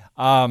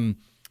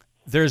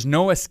 there's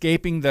no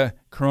escaping the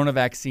corona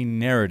vaccine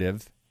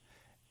narrative.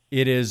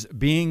 It is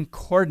being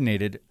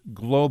coordinated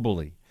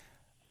globally.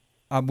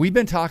 We've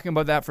been talking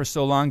about that for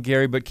so long,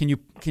 Gary, but can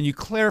you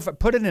clarify,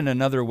 put it in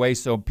another way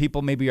so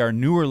people, maybe our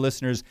newer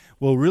listeners,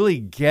 will really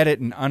get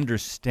it and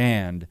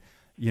understand,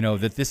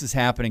 that this is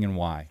happening and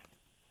why?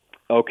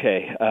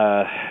 Okay.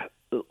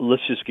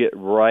 Let's just get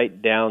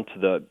right down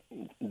to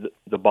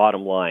the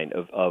bottom line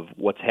of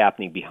what's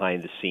happening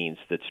behind the scenes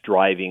that's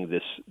driving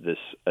this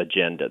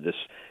agenda, this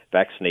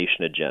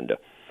vaccination agenda.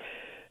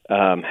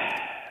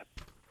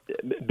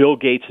 Bill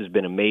Gates has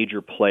been a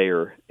major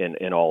player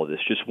in all of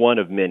this, just one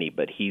of many,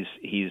 but he's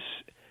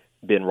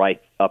been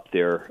right up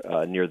there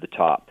near the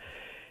top.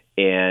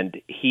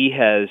 And he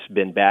has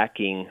been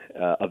backing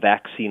a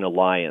vaccine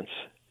alliance,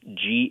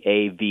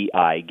 Gavi,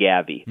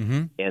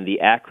 and the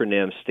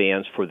acronym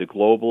stands for the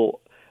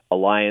Global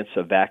Alliance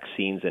of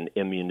Vaccines and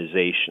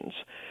Immunizations.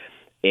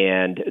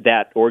 And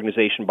that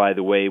organization, by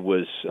the way,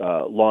 was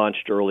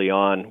launched early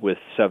on with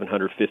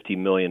 $750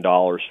 million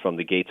from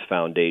the Gates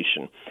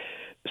Foundation.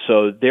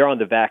 So they're on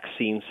the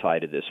vaccine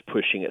side of this,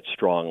 pushing it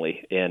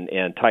strongly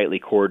and tightly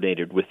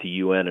coordinated with the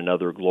UN and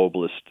other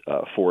globalist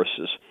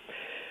forces.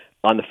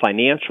 On the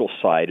financial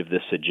side of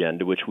this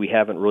agenda, which we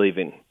haven't really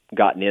even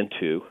gotten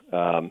into,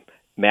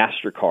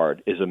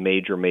 MasterCard is a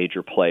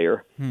major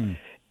player.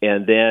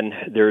 And then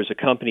there's a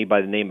company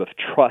by the name of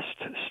Trust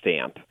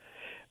Stamp,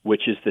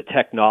 which is the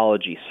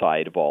technology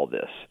side of all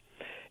this.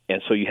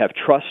 And so you have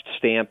Trust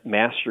Stamp,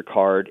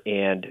 MasterCard,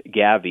 and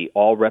Gavi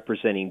all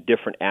representing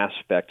different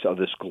aspects of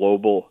this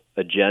global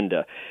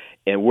agenda.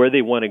 And where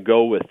they want to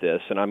go with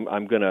this, and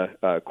I'm going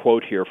to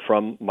quote here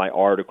from my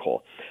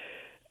article,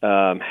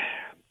 MasterCard,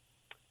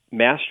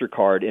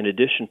 in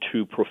addition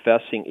to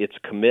professing its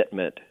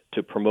commitment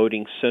to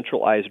promoting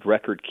centralized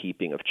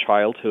record-keeping of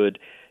childhood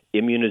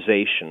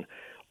immunization,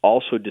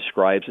 also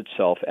describes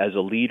itself as a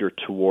leader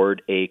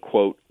toward a,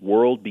 quote,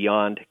 world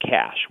beyond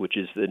cash, which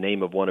is the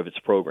name of one of its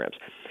programs.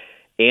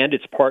 And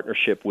its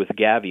partnership with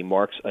Gavi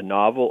marks a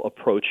novel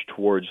approach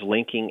towards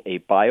linking a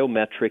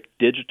biometric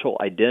digital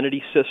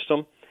identity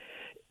system,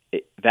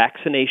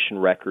 vaccination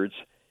records,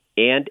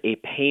 and a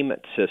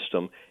payment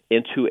system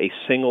into a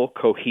single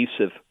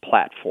cohesive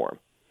platform.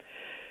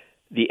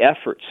 The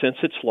effort, since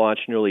its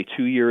launch nearly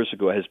 2 years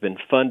ago, has been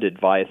funded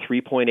via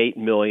 $3.8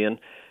 million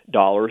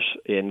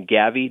in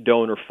Gavi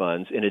donor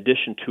funds, in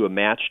addition to a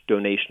matched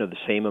donation of the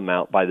same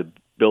amount by the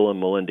Bill and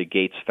Melinda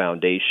Gates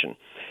Foundation.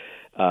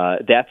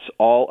 That's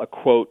all a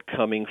quote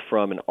coming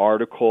from an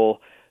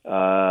article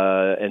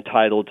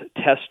entitled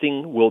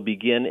 "Testing Will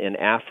Begin in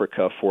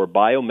Africa for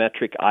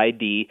Biometric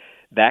ID,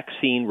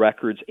 Vaccine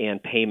Records,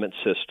 and Payment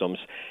Systems,"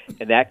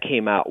 and that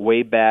came out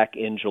way back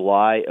in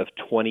July of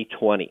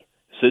 2020.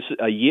 So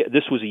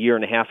this was a year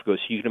and a half ago,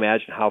 so you can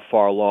imagine how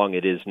far along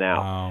it is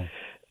now.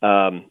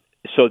 Wow.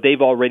 So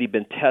they've already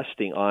been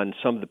testing on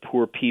some of the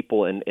poor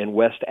people in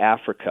West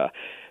Africa,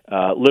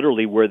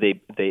 literally where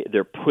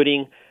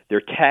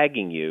they're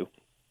tagging you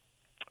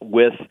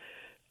with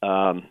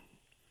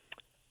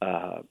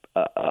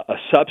a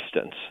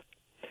substance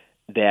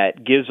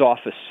that gives off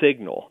a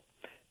signal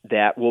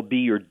that will be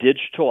your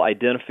digital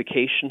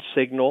identification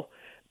signal,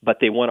 but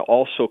they want to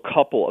also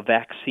couple a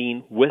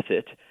vaccine with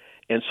it.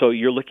 And so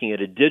you're looking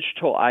at a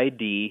digital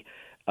ID,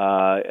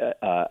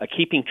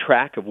 keeping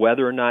track of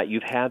whether or not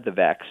you've had the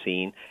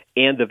vaccine,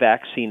 and the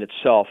vaccine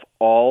itself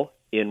all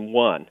in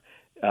one,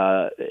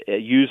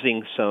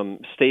 using some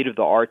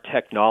state-of-the-art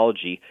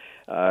technology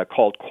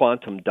called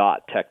quantum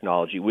dot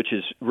technology, which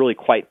is really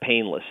quite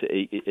painless.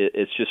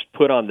 It's just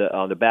put on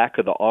the back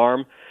of the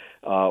arm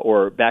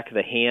or back of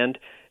the hand,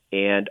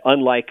 and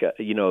unlike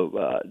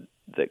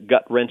the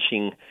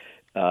gut-wrenching,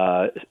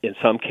 in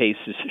some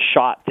cases,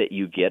 shot that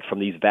you get from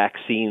these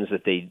vaccines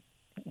that they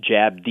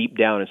jab deep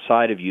down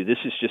inside of you, this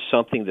is just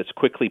something that's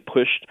quickly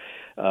pushed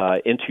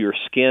into your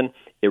skin.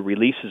 It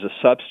releases a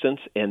substance,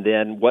 and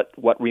then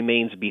what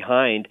remains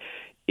behind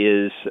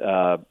is,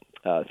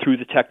 through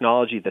the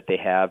technology that they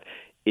have,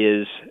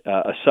 is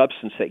a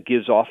substance that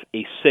gives off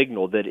a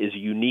signal that is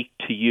unique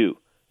to you,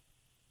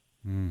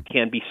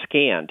 can be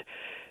scanned.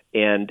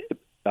 And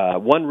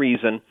one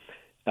reason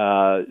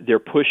they're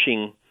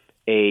pushing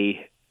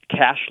a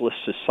cashless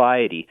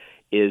society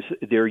is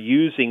they're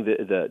using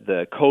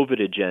the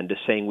COVID agenda,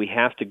 saying we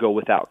have to go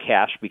without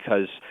cash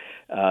because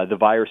the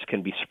virus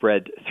can be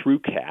spread through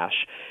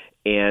cash.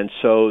 And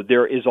so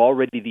there is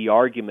already the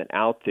argument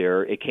out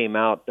there. It came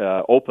out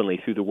openly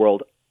through the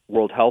World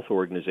Health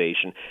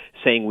Organization,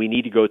 saying we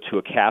need to go to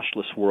a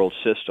cashless world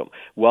system.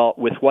 Well,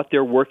 with what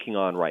they're working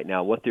on right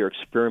now, what they're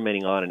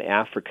experimenting on in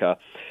Africa,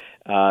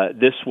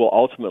 this will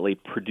ultimately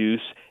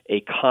produce a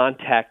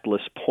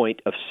contactless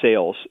point of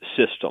sales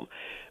system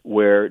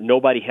where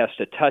nobody has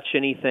to touch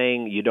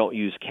anything. You don't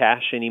use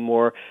cash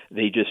anymore.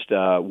 They just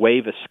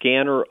wave a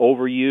scanner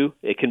over you.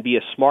 It can be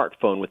a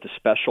smartphone with a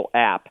special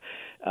app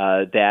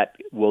that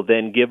will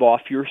then give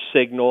off your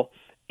signal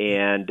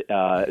and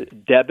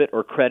debit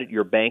or credit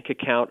your bank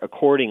account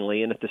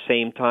accordingly, and at the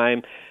same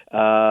time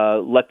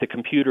let the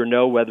computer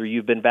know whether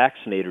you've been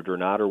vaccinated or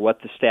not or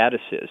what the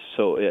status is.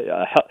 So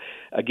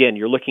again,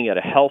 you're looking at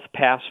a health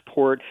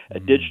passport, a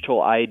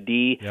digital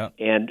ID,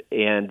 and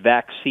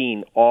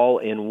vaccine all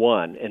in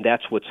one, and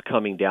that's what's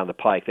coming down the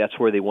pike. That's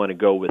where they want to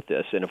go with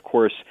this. And of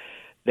course,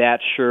 that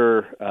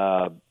sure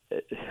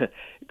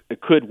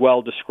could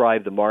well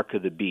describe the mark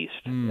of the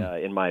beast,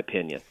 in my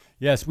opinion.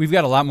 Yes, we've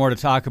got a lot more to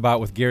talk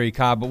about with Gary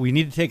Cobb, but we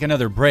need to take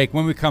another break.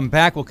 When we come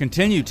back, we'll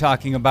continue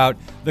talking about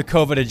the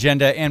COVID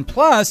agenda. And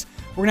plus,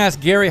 we're going to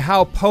ask Gary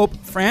how Pope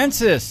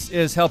Francis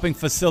is helping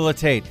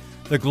facilitate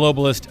the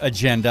globalist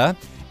agenda.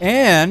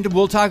 And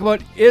we'll talk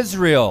about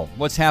Israel,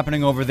 what's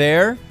happening over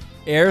there,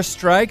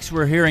 airstrikes.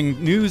 We're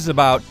hearing news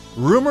about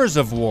rumors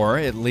of war,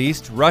 at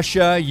least,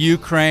 Russia,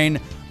 Ukraine.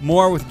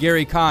 More with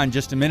Gary Cobb in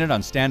just a minute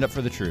on Stand Up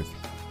for the Truth.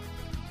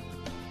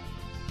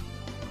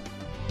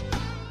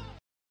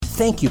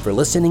 Thank you for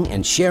listening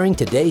and sharing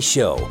today's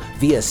show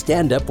via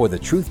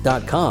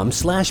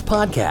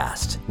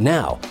standupforthetruth.com/podcast.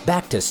 Now,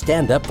 back to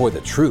Stand Up for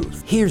the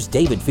Truth. Here's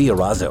David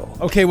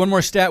Fiorazo. Okay, one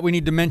more stat we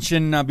need to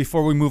mention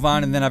before we move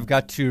on, and then I've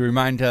got to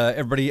remind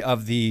everybody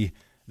of this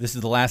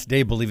is the last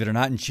day, believe it or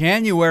not, in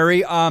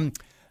January.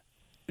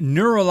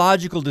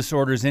 Neurological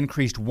disorders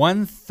increased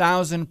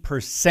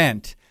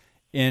 1,000%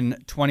 in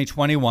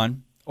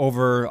 2021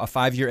 over a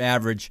 5-year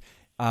average,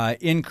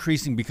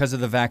 increasing because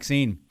of the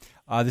vaccine.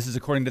 This is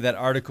according to that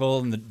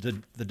article in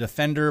the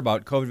Defender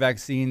about COVID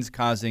vaccines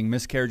causing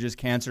miscarriages,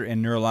 cancer,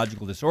 and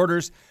neurological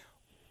disorders.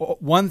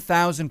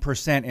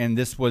 1,000%, and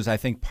this was, I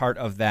think, part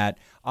of that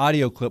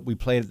audio clip we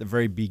played at the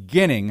very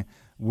beginning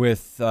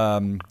with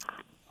Renz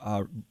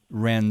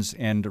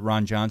and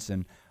Ron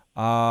Johnson.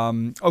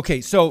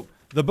 Okay, so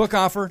the book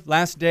offer,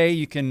 last day,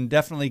 you can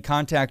definitely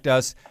contact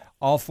us.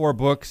 All 4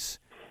 books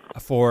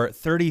for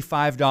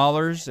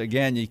 $35.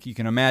 Again, you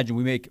can imagine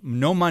we make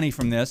no money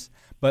from this,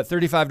 but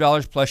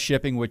 $35 plus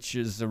shipping, which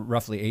is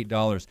roughly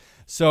 $8.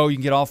 So you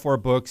can get all 4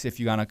 books if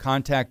you want to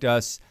contact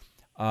us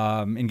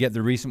and get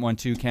the recent one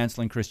too,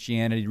 Canceling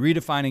Christianity,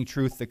 Redefining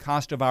Truth, The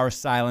Cost of Our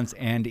Silence,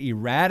 and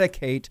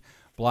Eradicate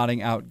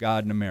Blotting Out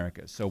God in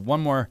America. So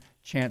one more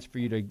chance for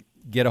you to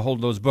get a hold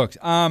of those books.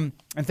 And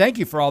thank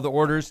you for all the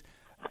orders.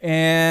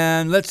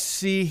 And let's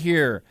see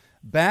here.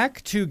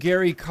 Back to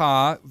Gary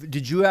Cobb.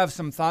 Did you have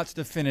some thoughts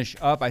to finish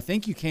up? I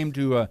think you came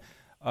to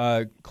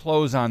a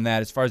close on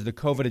that as far as the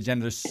COVID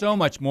agenda. There's so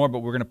much more, but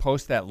we're going to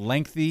post that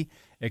lengthy,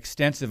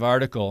 extensive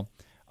article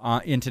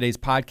in today's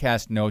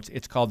podcast notes.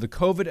 It's called The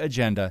COVID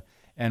Agenda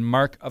and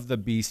Mark of the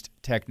Beast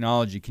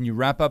Technology. Can you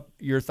wrap up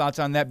your thoughts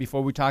on that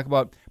before we talk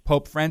about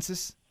Pope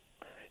Francis?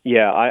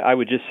 Yeah, I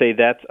would just say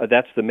that's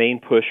the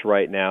main push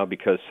right now,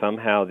 because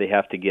somehow they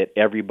have to get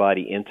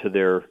everybody into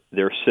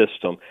their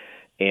system.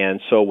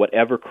 And so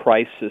whatever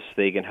crisis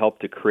they can help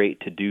to create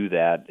to do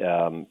that,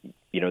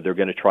 they're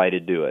going to try to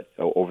do it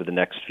over the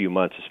next few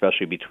months,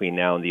 especially between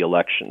now and the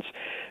elections.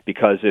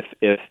 Because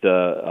if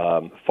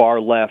the far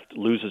left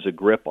loses a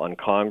grip on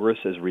Congress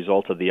as a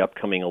result of the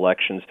upcoming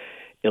elections,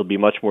 it'll be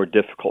much more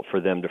difficult for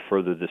them to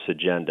further this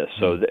agenda.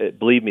 So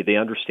believe me, they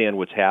understand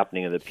what's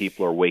happening and that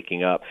people are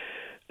waking up.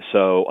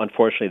 So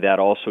unfortunately, that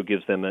also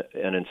gives them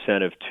an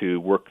incentive to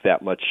work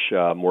that much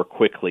more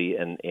quickly,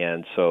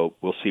 and so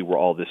we'll see where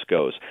all this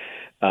goes.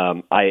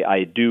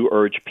 I do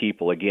urge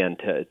people, again,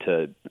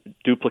 to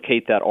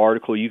duplicate that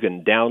article. You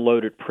can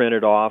download it, print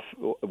it off,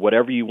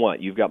 whatever you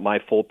want. You've got my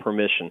full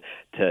permission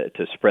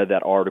to spread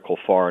that article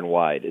far and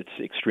wide. It's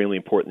extremely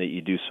important that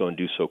you do so and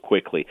do so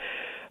quickly.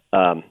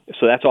 So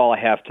that's all I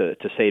have to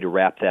say to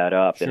wrap that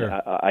up. Sure.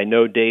 And I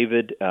know,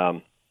 David,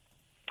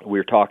 we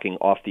were talking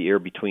off the air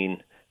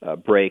between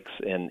breaks,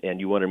 and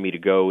you wanted me to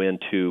go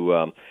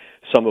into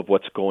some of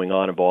what's going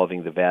on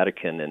involving the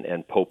Vatican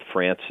and Pope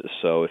Francis.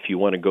 So if you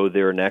want to go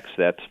there next,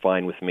 that's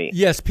fine with me.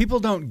 Yes, people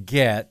don't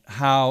get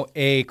how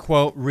a,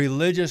 quote,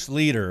 religious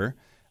leader,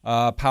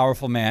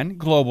 powerful man,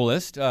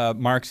 globalist,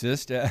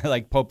 Marxist,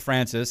 like Pope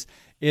Francis,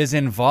 is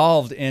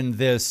involved in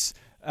this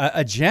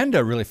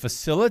agenda, really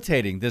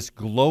facilitating this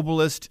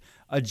globalist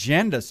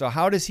agenda. So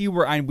how does he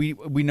work?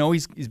 We know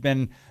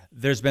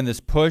there's been this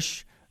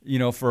push,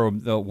 for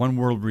the one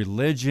world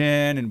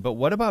religion, but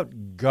what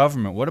about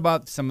government? What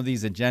about some of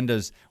these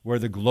agendas where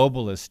the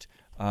globalist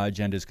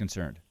agenda is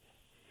concerned?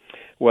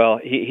 Well,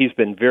 he's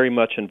been very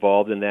much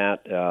involved in that,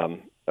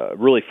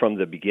 really from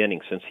the beginning,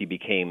 since he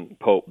became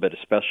Pope, but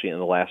especially in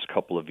the last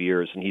couple of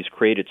years. And he's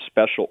created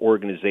special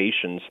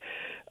organizations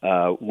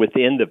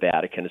within the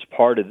Vatican, as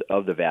part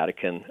of the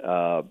Vatican,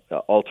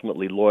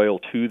 ultimately loyal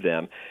to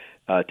them,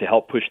 to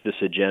help push this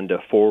agenda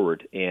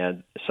forward.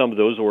 And some of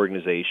those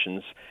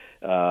organizations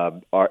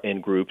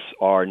and groups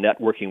are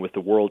networking with the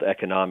World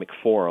Economic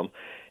Forum,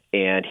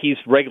 and he's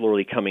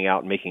regularly coming out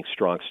and making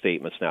strong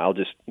statements. Now, I'll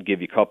just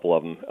give you a couple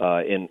of them.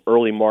 In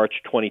early March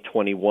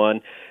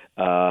 2021,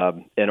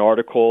 an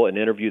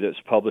interview that was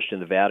published in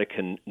the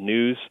Vatican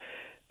News,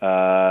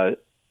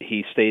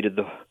 he stated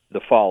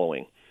the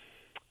following.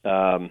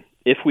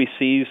 If we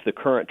seize the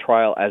current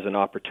trial as an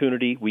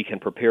opportunity, we can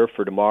prepare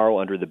for tomorrow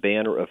under the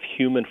banner of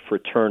human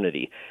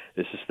fraternity.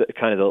 This is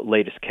kind of the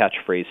latest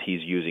catchphrase he's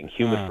using,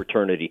 human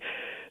fraternity,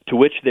 to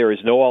which there is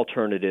no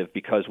alternative,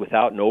 because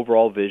without an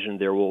overall vision,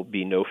 there will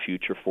be no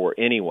future for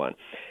anyone.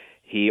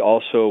 He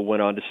also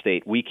went on to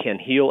state, we can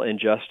heal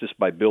injustice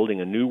by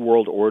building a new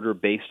world order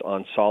based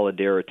on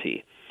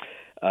solidarity.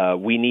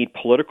 We need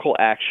political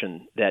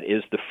action that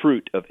is the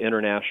fruit of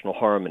international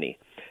harmony.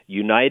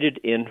 United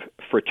in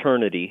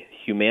fraternity,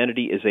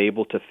 humanity is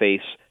able to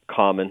face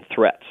common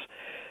threats.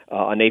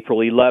 On April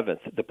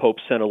 11th, the Pope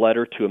sent a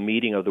letter to a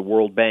meeting of the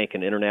World Bank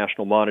and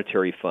International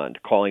Monetary Fund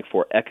calling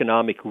for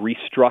economic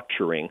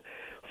restructuring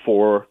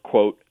for,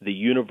 quote, the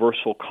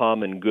universal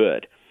common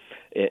good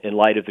in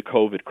light of the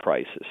COVID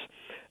crisis.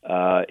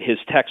 His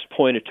text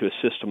pointed to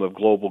a system of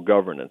global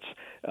governance.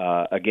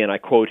 Again, I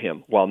quote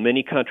him, while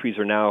many countries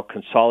are now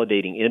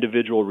consolidating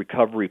individual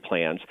recovery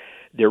plans,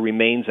 there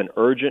remains an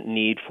urgent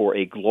need for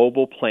a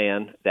global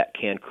plan that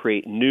can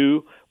create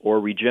new or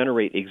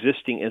regenerate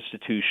existing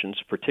institutions,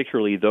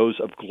 particularly those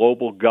of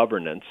global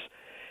governance,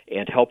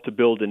 and help to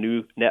build a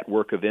new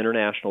network of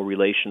international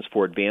relations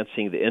for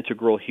advancing the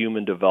integral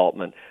human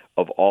development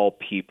of all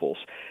peoples.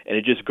 And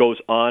it just goes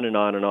on and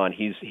on and on.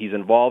 He's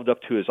involved up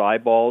to his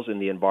eyeballs in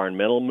the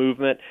environmental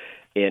movement,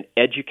 in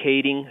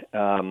educating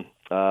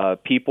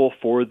people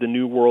for the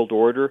New World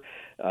Order.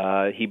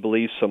 He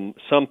believes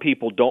some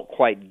people don't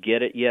quite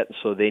get it yet,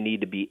 so they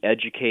need to be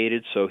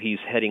educated, so he's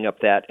heading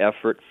up that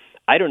effort.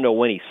 I don't know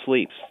when he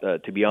sleeps,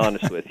 to be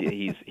honest with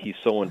you. He's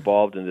so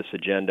involved in this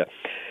agenda.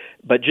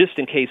 But just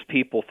in case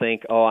people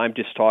think, I'm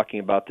just talking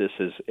about this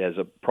as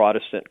a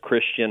Protestant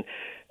Christian,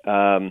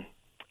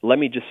 let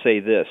me just say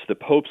this. The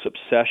Pope's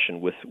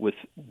obsession with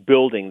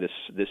building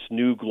this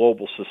new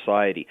global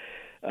society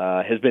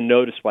has been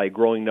noticed by a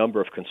growing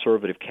number of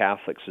conservative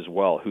Catholics as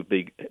well, who've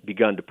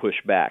begun to push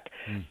back.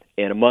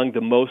 And among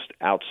the most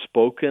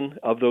outspoken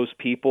of those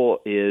people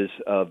is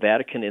a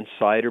Vatican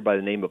insider by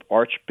the name of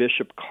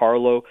Archbishop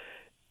Carlo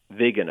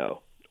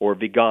Vigano, or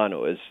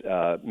Vigano, as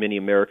many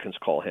Americans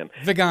call him,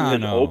 Vigano,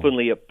 who has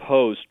openly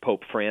opposed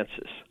Pope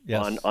Francis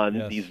on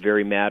yes. these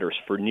very matters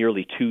for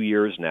nearly 2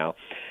 years now.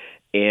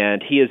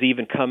 And he has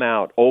even come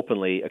out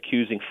openly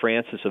accusing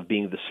Francis of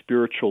being the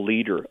spiritual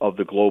leader of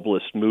the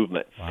globalist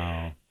movement.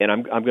 Wow. And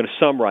I'm going to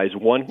summarize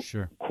one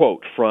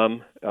quote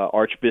from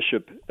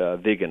Archbishop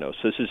Vigano.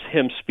 So this is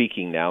him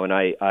speaking now, and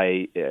I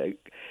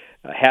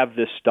have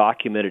this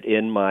documented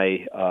in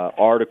my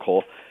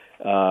article,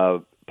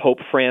 Pope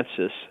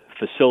Francis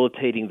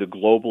Facilitating the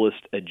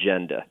Globalist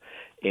Agenda.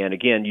 And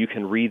again, you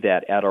can read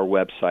that at our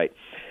website.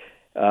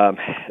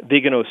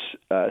 Vigano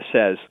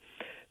says,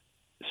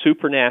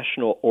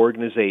 supranational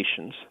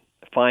organizations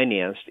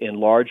financed in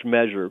large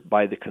measure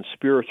by the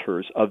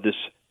conspirators of this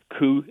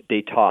coup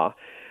d'etat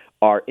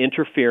are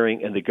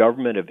interfering in the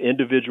government of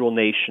individual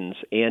nations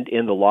and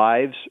in the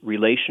lives,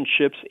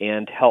 relationships,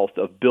 and health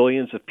of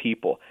billions of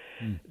people.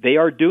 They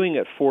are doing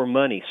it for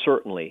money,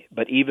 certainly,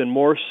 but even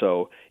more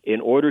so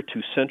in order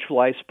to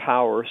centralize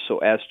power so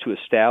as to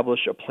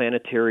establish a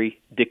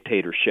planetary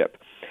dictatorship.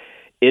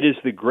 It is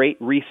the great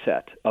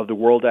reset of the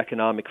World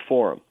Economic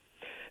Forum,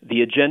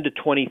 the Agenda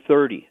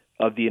 2030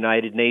 of the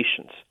United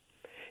Nations.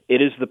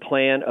 It is the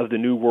plan of the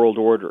New World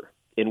Order.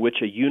 in which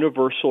a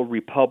universal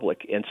republic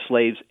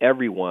enslaves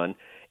everyone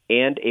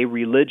and a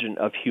religion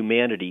of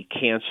humanity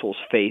cancels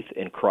faith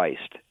in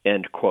Christ,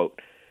 end quote.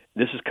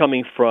 This is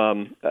coming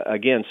from,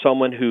 again,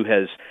 someone who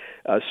has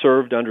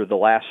served under the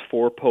last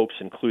 4 popes,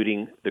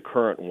 including the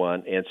current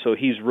one, and so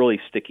he's really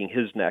sticking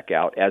his neck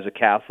out as a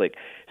Catholic,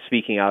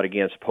 speaking out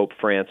against Pope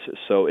Francis.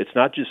 So it's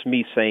not just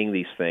me saying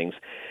these things,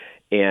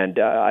 and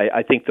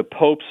I think the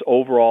Pope's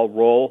overall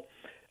role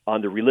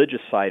on the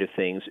religious side of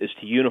things is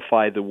to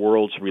unify the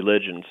world's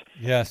religions.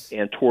 Yes.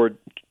 And toward...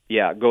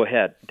 Yeah, go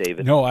ahead,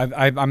 David. No,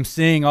 I'm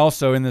seeing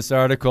also in this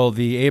article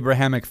the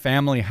Abrahamic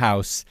Family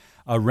House,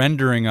 a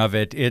rendering of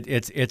it.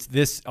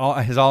 This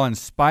has all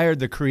inspired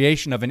the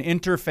creation of an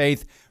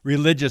interfaith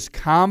religious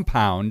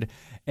compound,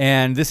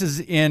 and this is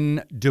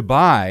in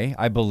Dubai,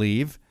 I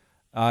believe.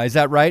 Is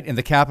that right? In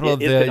the capital of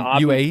the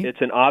UAE? It's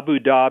in Abu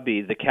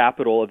Dhabi, the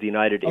capital of the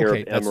United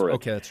Arab Emirates.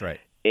 Okay, that's right.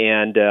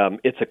 And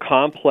it's a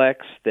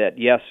complex that,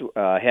 yes,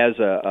 has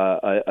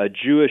a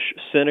Jewish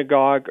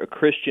synagogue, a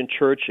Christian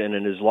church, and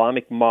an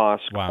Islamic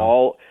mosque,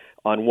 all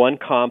on one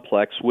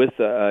complex with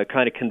a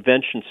kind of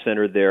convention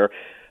center there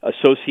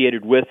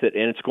associated with it,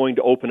 and it's going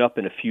to open up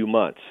in a few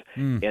months.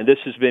 And this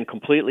has been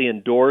completely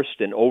endorsed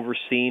and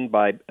overseen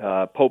by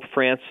Pope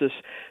Francis,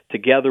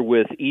 together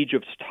with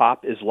Egypt's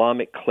top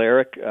Islamic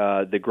cleric,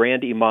 the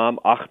Grand Imam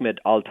Ahmed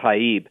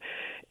Al-Taib.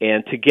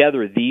 And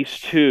together, these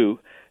two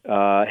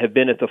have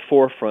been at the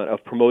forefront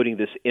of promoting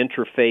this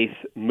interfaith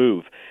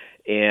move.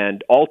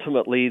 And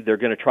ultimately, they're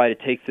going to try to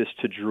take this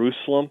to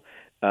Jerusalem.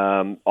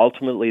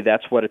 Ultimately,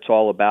 that's what it's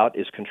all about,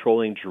 is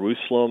controlling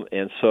Jerusalem.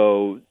 And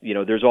so,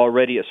 there's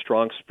already a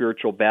strong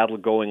spiritual battle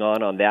going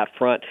on that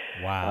front.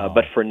 Wow.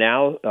 But for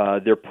now,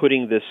 they're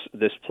putting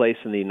this place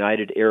in the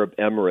United Arab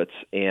Emirates.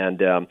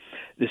 And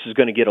this is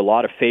going to get a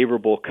lot of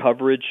favorable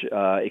coverage.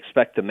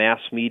 Expect the mass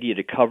media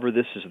to cover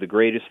this as the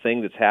greatest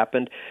thing that's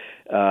happened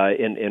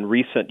in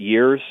recent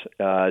years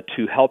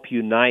to help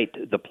unite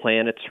the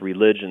planet's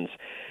religions.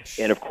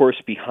 And, of course,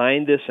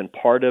 behind this and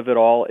part of it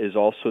all is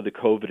also the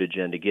COVID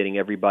agenda, getting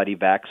everybody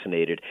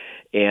vaccinated,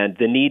 and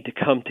the need to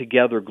come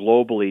together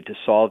globally to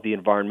solve the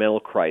environmental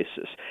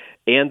crisis,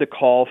 and the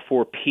call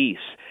for peace,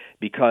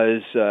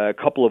 because a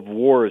couple of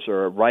wars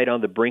are right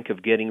on the brink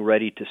of getting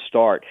ready to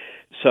start.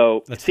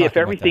 So, if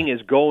everything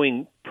is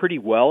going pretty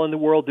well in the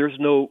world, there's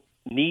no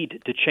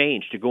need to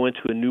change, to go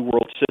into a new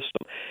world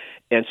system.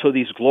 And so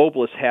these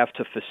globalists have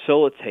to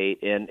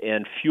facilitate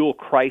and fuel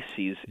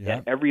crises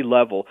at every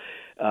level,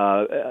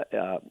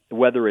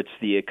 whether it's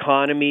the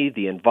economy,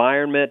 the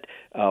environment,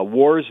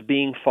 wars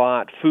being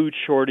fought, food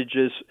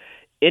shortages,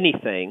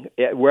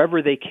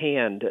 wherever they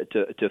can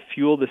to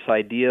fuel this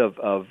idea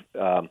of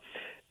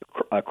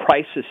a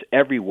crisis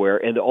everywhere,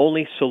 and the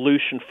only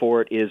solution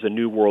for it is a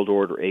new world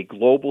order, a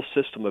global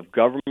system of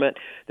government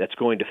that's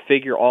going to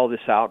figure all this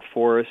out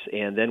for us,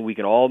 and then we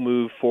can all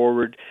move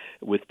forward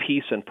with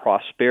peace and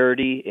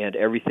prosperity, and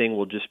everything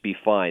will just be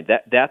fine.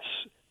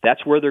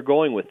 That's where they're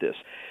going with this.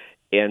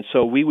 And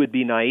so we would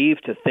be naive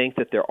to think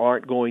that there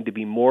aren't going to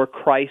be more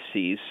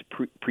crises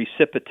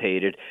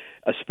precipitated,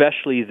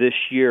 especially this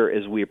year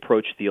as we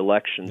approach the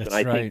elections. That's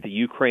and I think the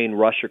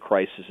Ukraine-Russia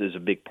crisis is a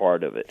big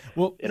part of it,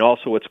 and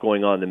also what's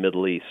going on in the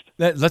Middle East.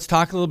 Let's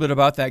talk a little bit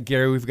about that,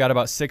 Gary. We've got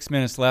about 6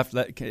 minutes left.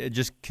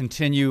 Just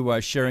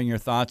continue sharing your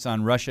thoughts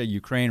on Russia,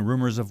 Ukraine,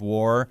 rumors of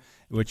war,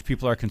 which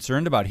people are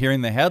concerned about. Hearing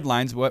the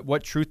headlines,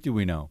 what truth do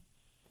we know?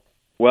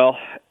 Well,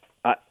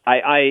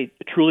 I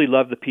truly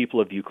love the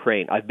people of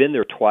Ukraine. I've been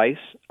there twice.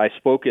 I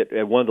spoke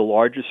at one of the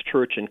largest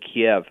church in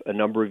Kiev a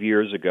number of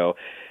years ago,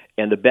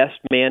 and the best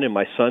man in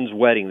my son's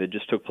wedding that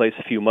just took place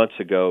a few months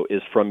ago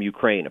is from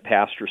Ukraine, a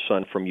pastor's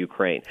son from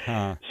Ukraine.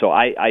 So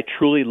I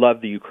truly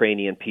love the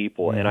Ukrainian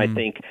people, and I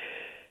think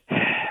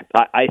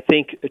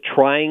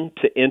trying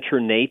to enter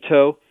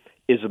NATO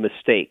is a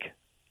mistake.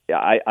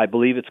 I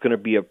believe it's going to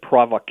be a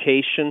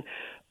provocation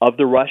of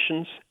the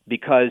Russians,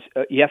 because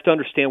you have to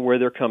understand where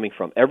they're coming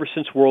from. Ever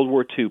since World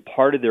War II,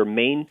 part of their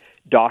main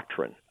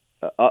doctrine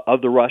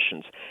of the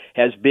Russians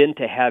has been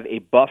to have a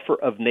buffer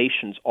of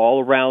nations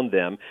all around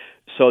them,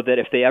 so that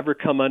if they ever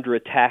come under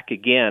attack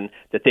again,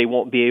 that they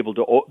won't be able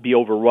to be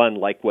overrun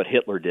like what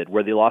Hitler did,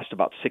 where they lost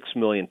about 6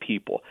 million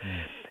people.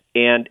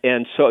 And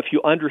so if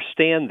you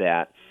understand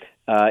that,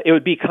 it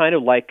would be kind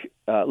of like,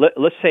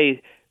 let's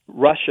say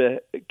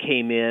Russia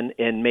came in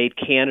and made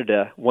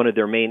Canada one of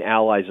their main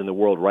allies in the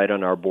world right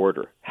on our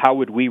border. How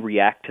would we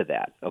react to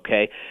that?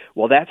 Okay?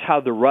 Well, that's how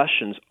the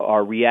Russians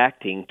are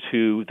reacting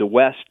to the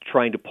West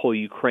trying to pull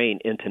Ukraine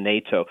into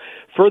NATO.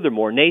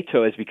 Furthermore,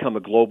 NATO has become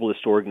a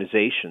globalist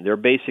organization. They're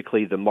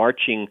basically the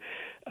marching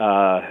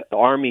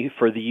army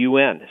for the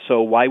UN.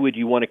 So why would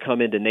you want to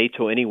come into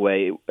NATO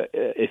anyway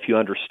if you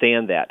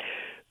understand that?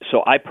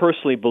 So I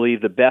personally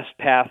believe the best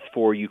path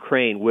for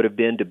Ukraine would have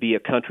been to be a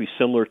country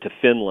similar to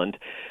Finland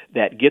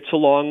that gets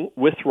along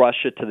with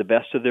Russia to the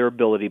best of their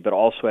ability, but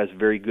also has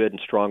very good and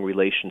strong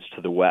relations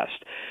to the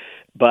West.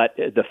 But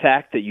the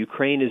fact that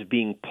Ukraine is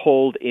being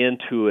pulled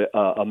into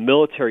a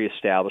military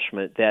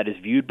establishment that is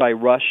viewed by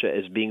Russia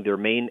as being their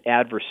main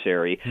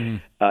adversary,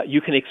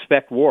 you can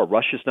expect war.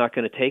 Russia's not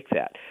going to take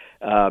that.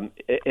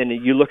 And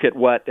you look at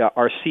what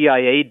our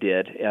CIA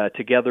did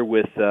together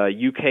with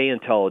UK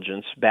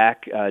intelligence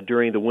back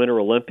during the Winter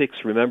Olympics.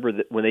 Remember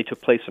that when they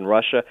took place in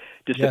Russia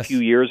just a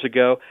few years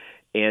ago?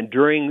 And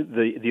during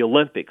the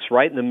Olympics,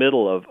 right in the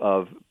middle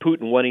of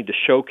Putin wanting to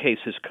showcase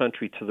his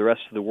country to the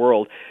rest of the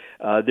world,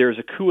 there's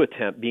a coup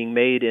attempt being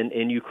made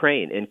in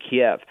Ukraine, in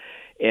Kiev.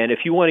 And if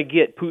you want to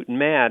get Putin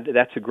mad,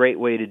 that's a great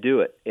way to do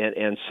it.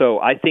 And so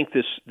I think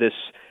this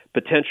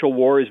potential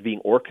war is being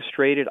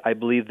orchestrated. I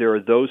believe there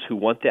are those who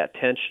want that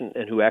tension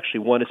and who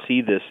actually want to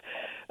see this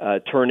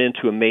turn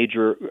into a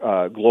major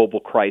global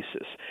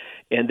crisis.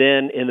 And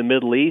then in the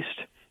Middle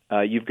East,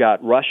 you've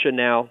got Russia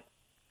now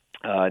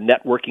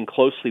networking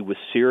closely with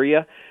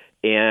Syria,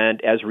 and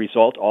as a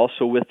result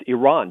also with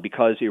Iran,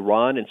 because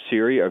Iran and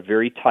Syria are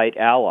very tight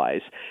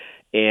allies.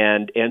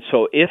 And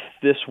so if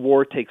this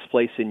war takes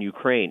place in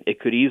Ukraine,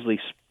 it could easily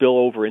spill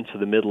over into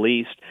the Middle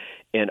East.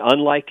 And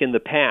unlike in the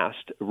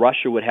past,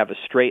 Russia would have a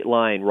straight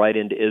line right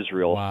into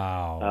Israel.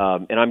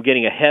 Wow. And I'm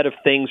getting ahead of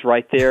things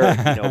right there,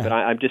 but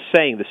I'm just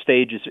saying the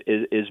stage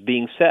is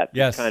being set.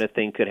 Yes. This kind of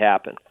thing could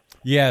happen.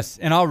 Yes,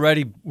 and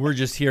already we're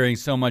just hearing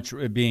so much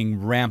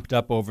being ramped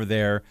up over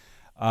there.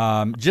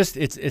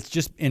 It's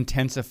just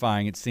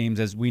intensifying, it seems,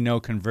 as we know,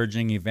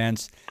 converging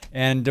events.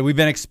 And we've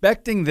been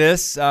expecting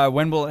this.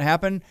 When will it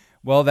happen?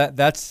 Well,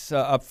 that's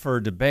up for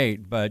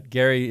debate. But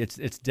Gary,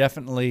 it's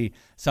definitely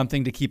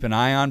something to keep an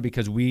eye on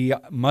because we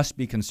must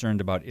be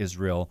concerned about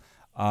Israel.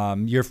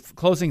 Your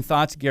closing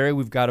thoughts, Gary?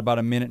 We've got about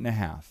a minute and a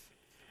half.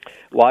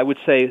 Well, I would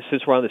say,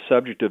 since we're on the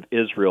subject of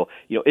Israel,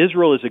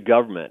 Israel is a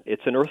government.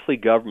 It's an earthly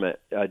government,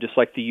 just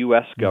like the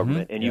U.S.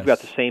 government, and you've got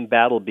the same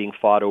battle being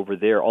fought over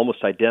there,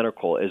 almost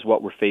identical as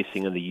what we're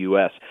facing in the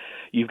U.S.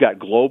 You've got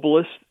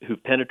globalists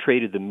who've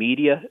penetrated the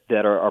media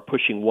that are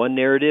pushing one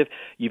narrative.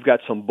 You've got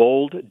some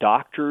bold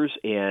doctors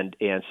and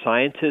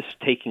scientists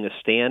taking a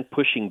stand,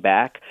 pushing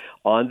back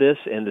on this,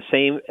 and the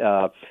same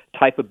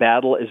type of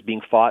battle is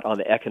being fought on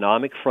the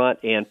economic front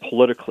and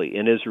politically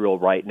in Israel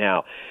right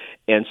now.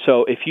 And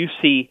so if you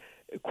see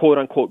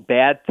quote-unquote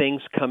bad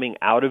things coming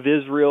out of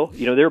Israel,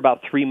 they're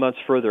about 3 months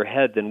further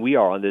ahead than we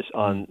are on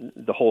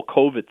the whole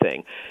COVID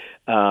thing.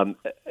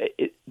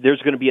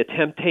 There's going to be a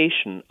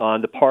temptation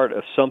on the part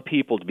of some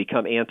people to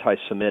become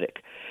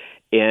anti-Semitic.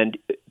 And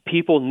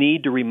people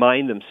need to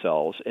remind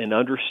themselves and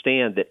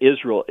understand that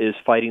Israel is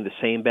fighting the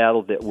same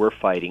battle that we're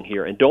fighting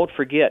here. And don't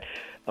forget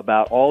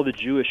about all the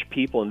Jewish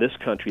people in this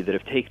country that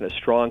have taken a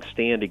strong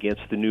stand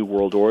against the New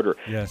World Order,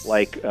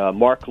 like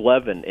Mark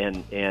Levin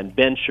and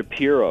Ben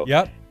Shapiro.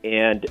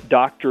 And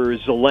Dr.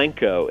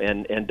 Zelenko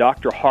and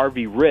Dr.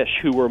 Harvey Risch,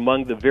 who were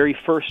among the very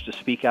first to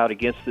speak out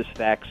against this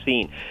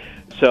vaccine.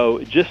 So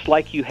just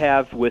like you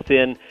have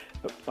within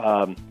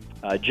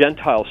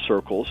Gentile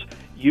circles,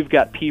 you've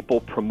got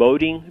people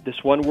promoting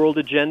this one world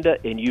agenda,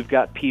 and you've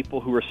got people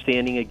who are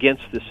standing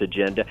against this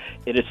agenda,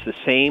 and it's the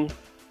same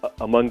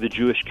among the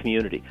Jewish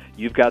community.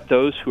 You've got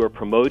those who are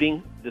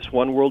promoting this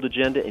one world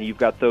agenda, and you've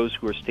got those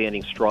who are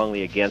standing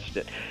strongly against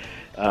it.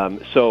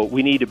 So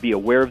we need to be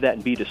aware of that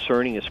and be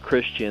discerning as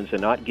Christians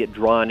and not get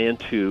drawn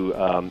into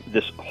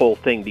this whole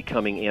thing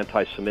becoming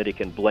anti-Semitic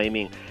and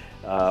blaming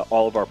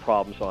all of our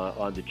problems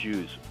on the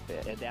Jews.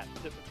 And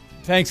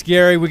Thanks,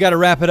 Gary. We got to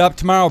wrap it up.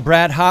 Tomorrow,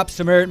 Brad Hopp,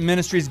 Samaritan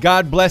Ministries.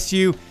 God bless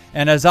you.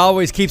 And as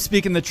always, keep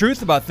speaking the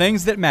truth about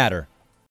things that matter.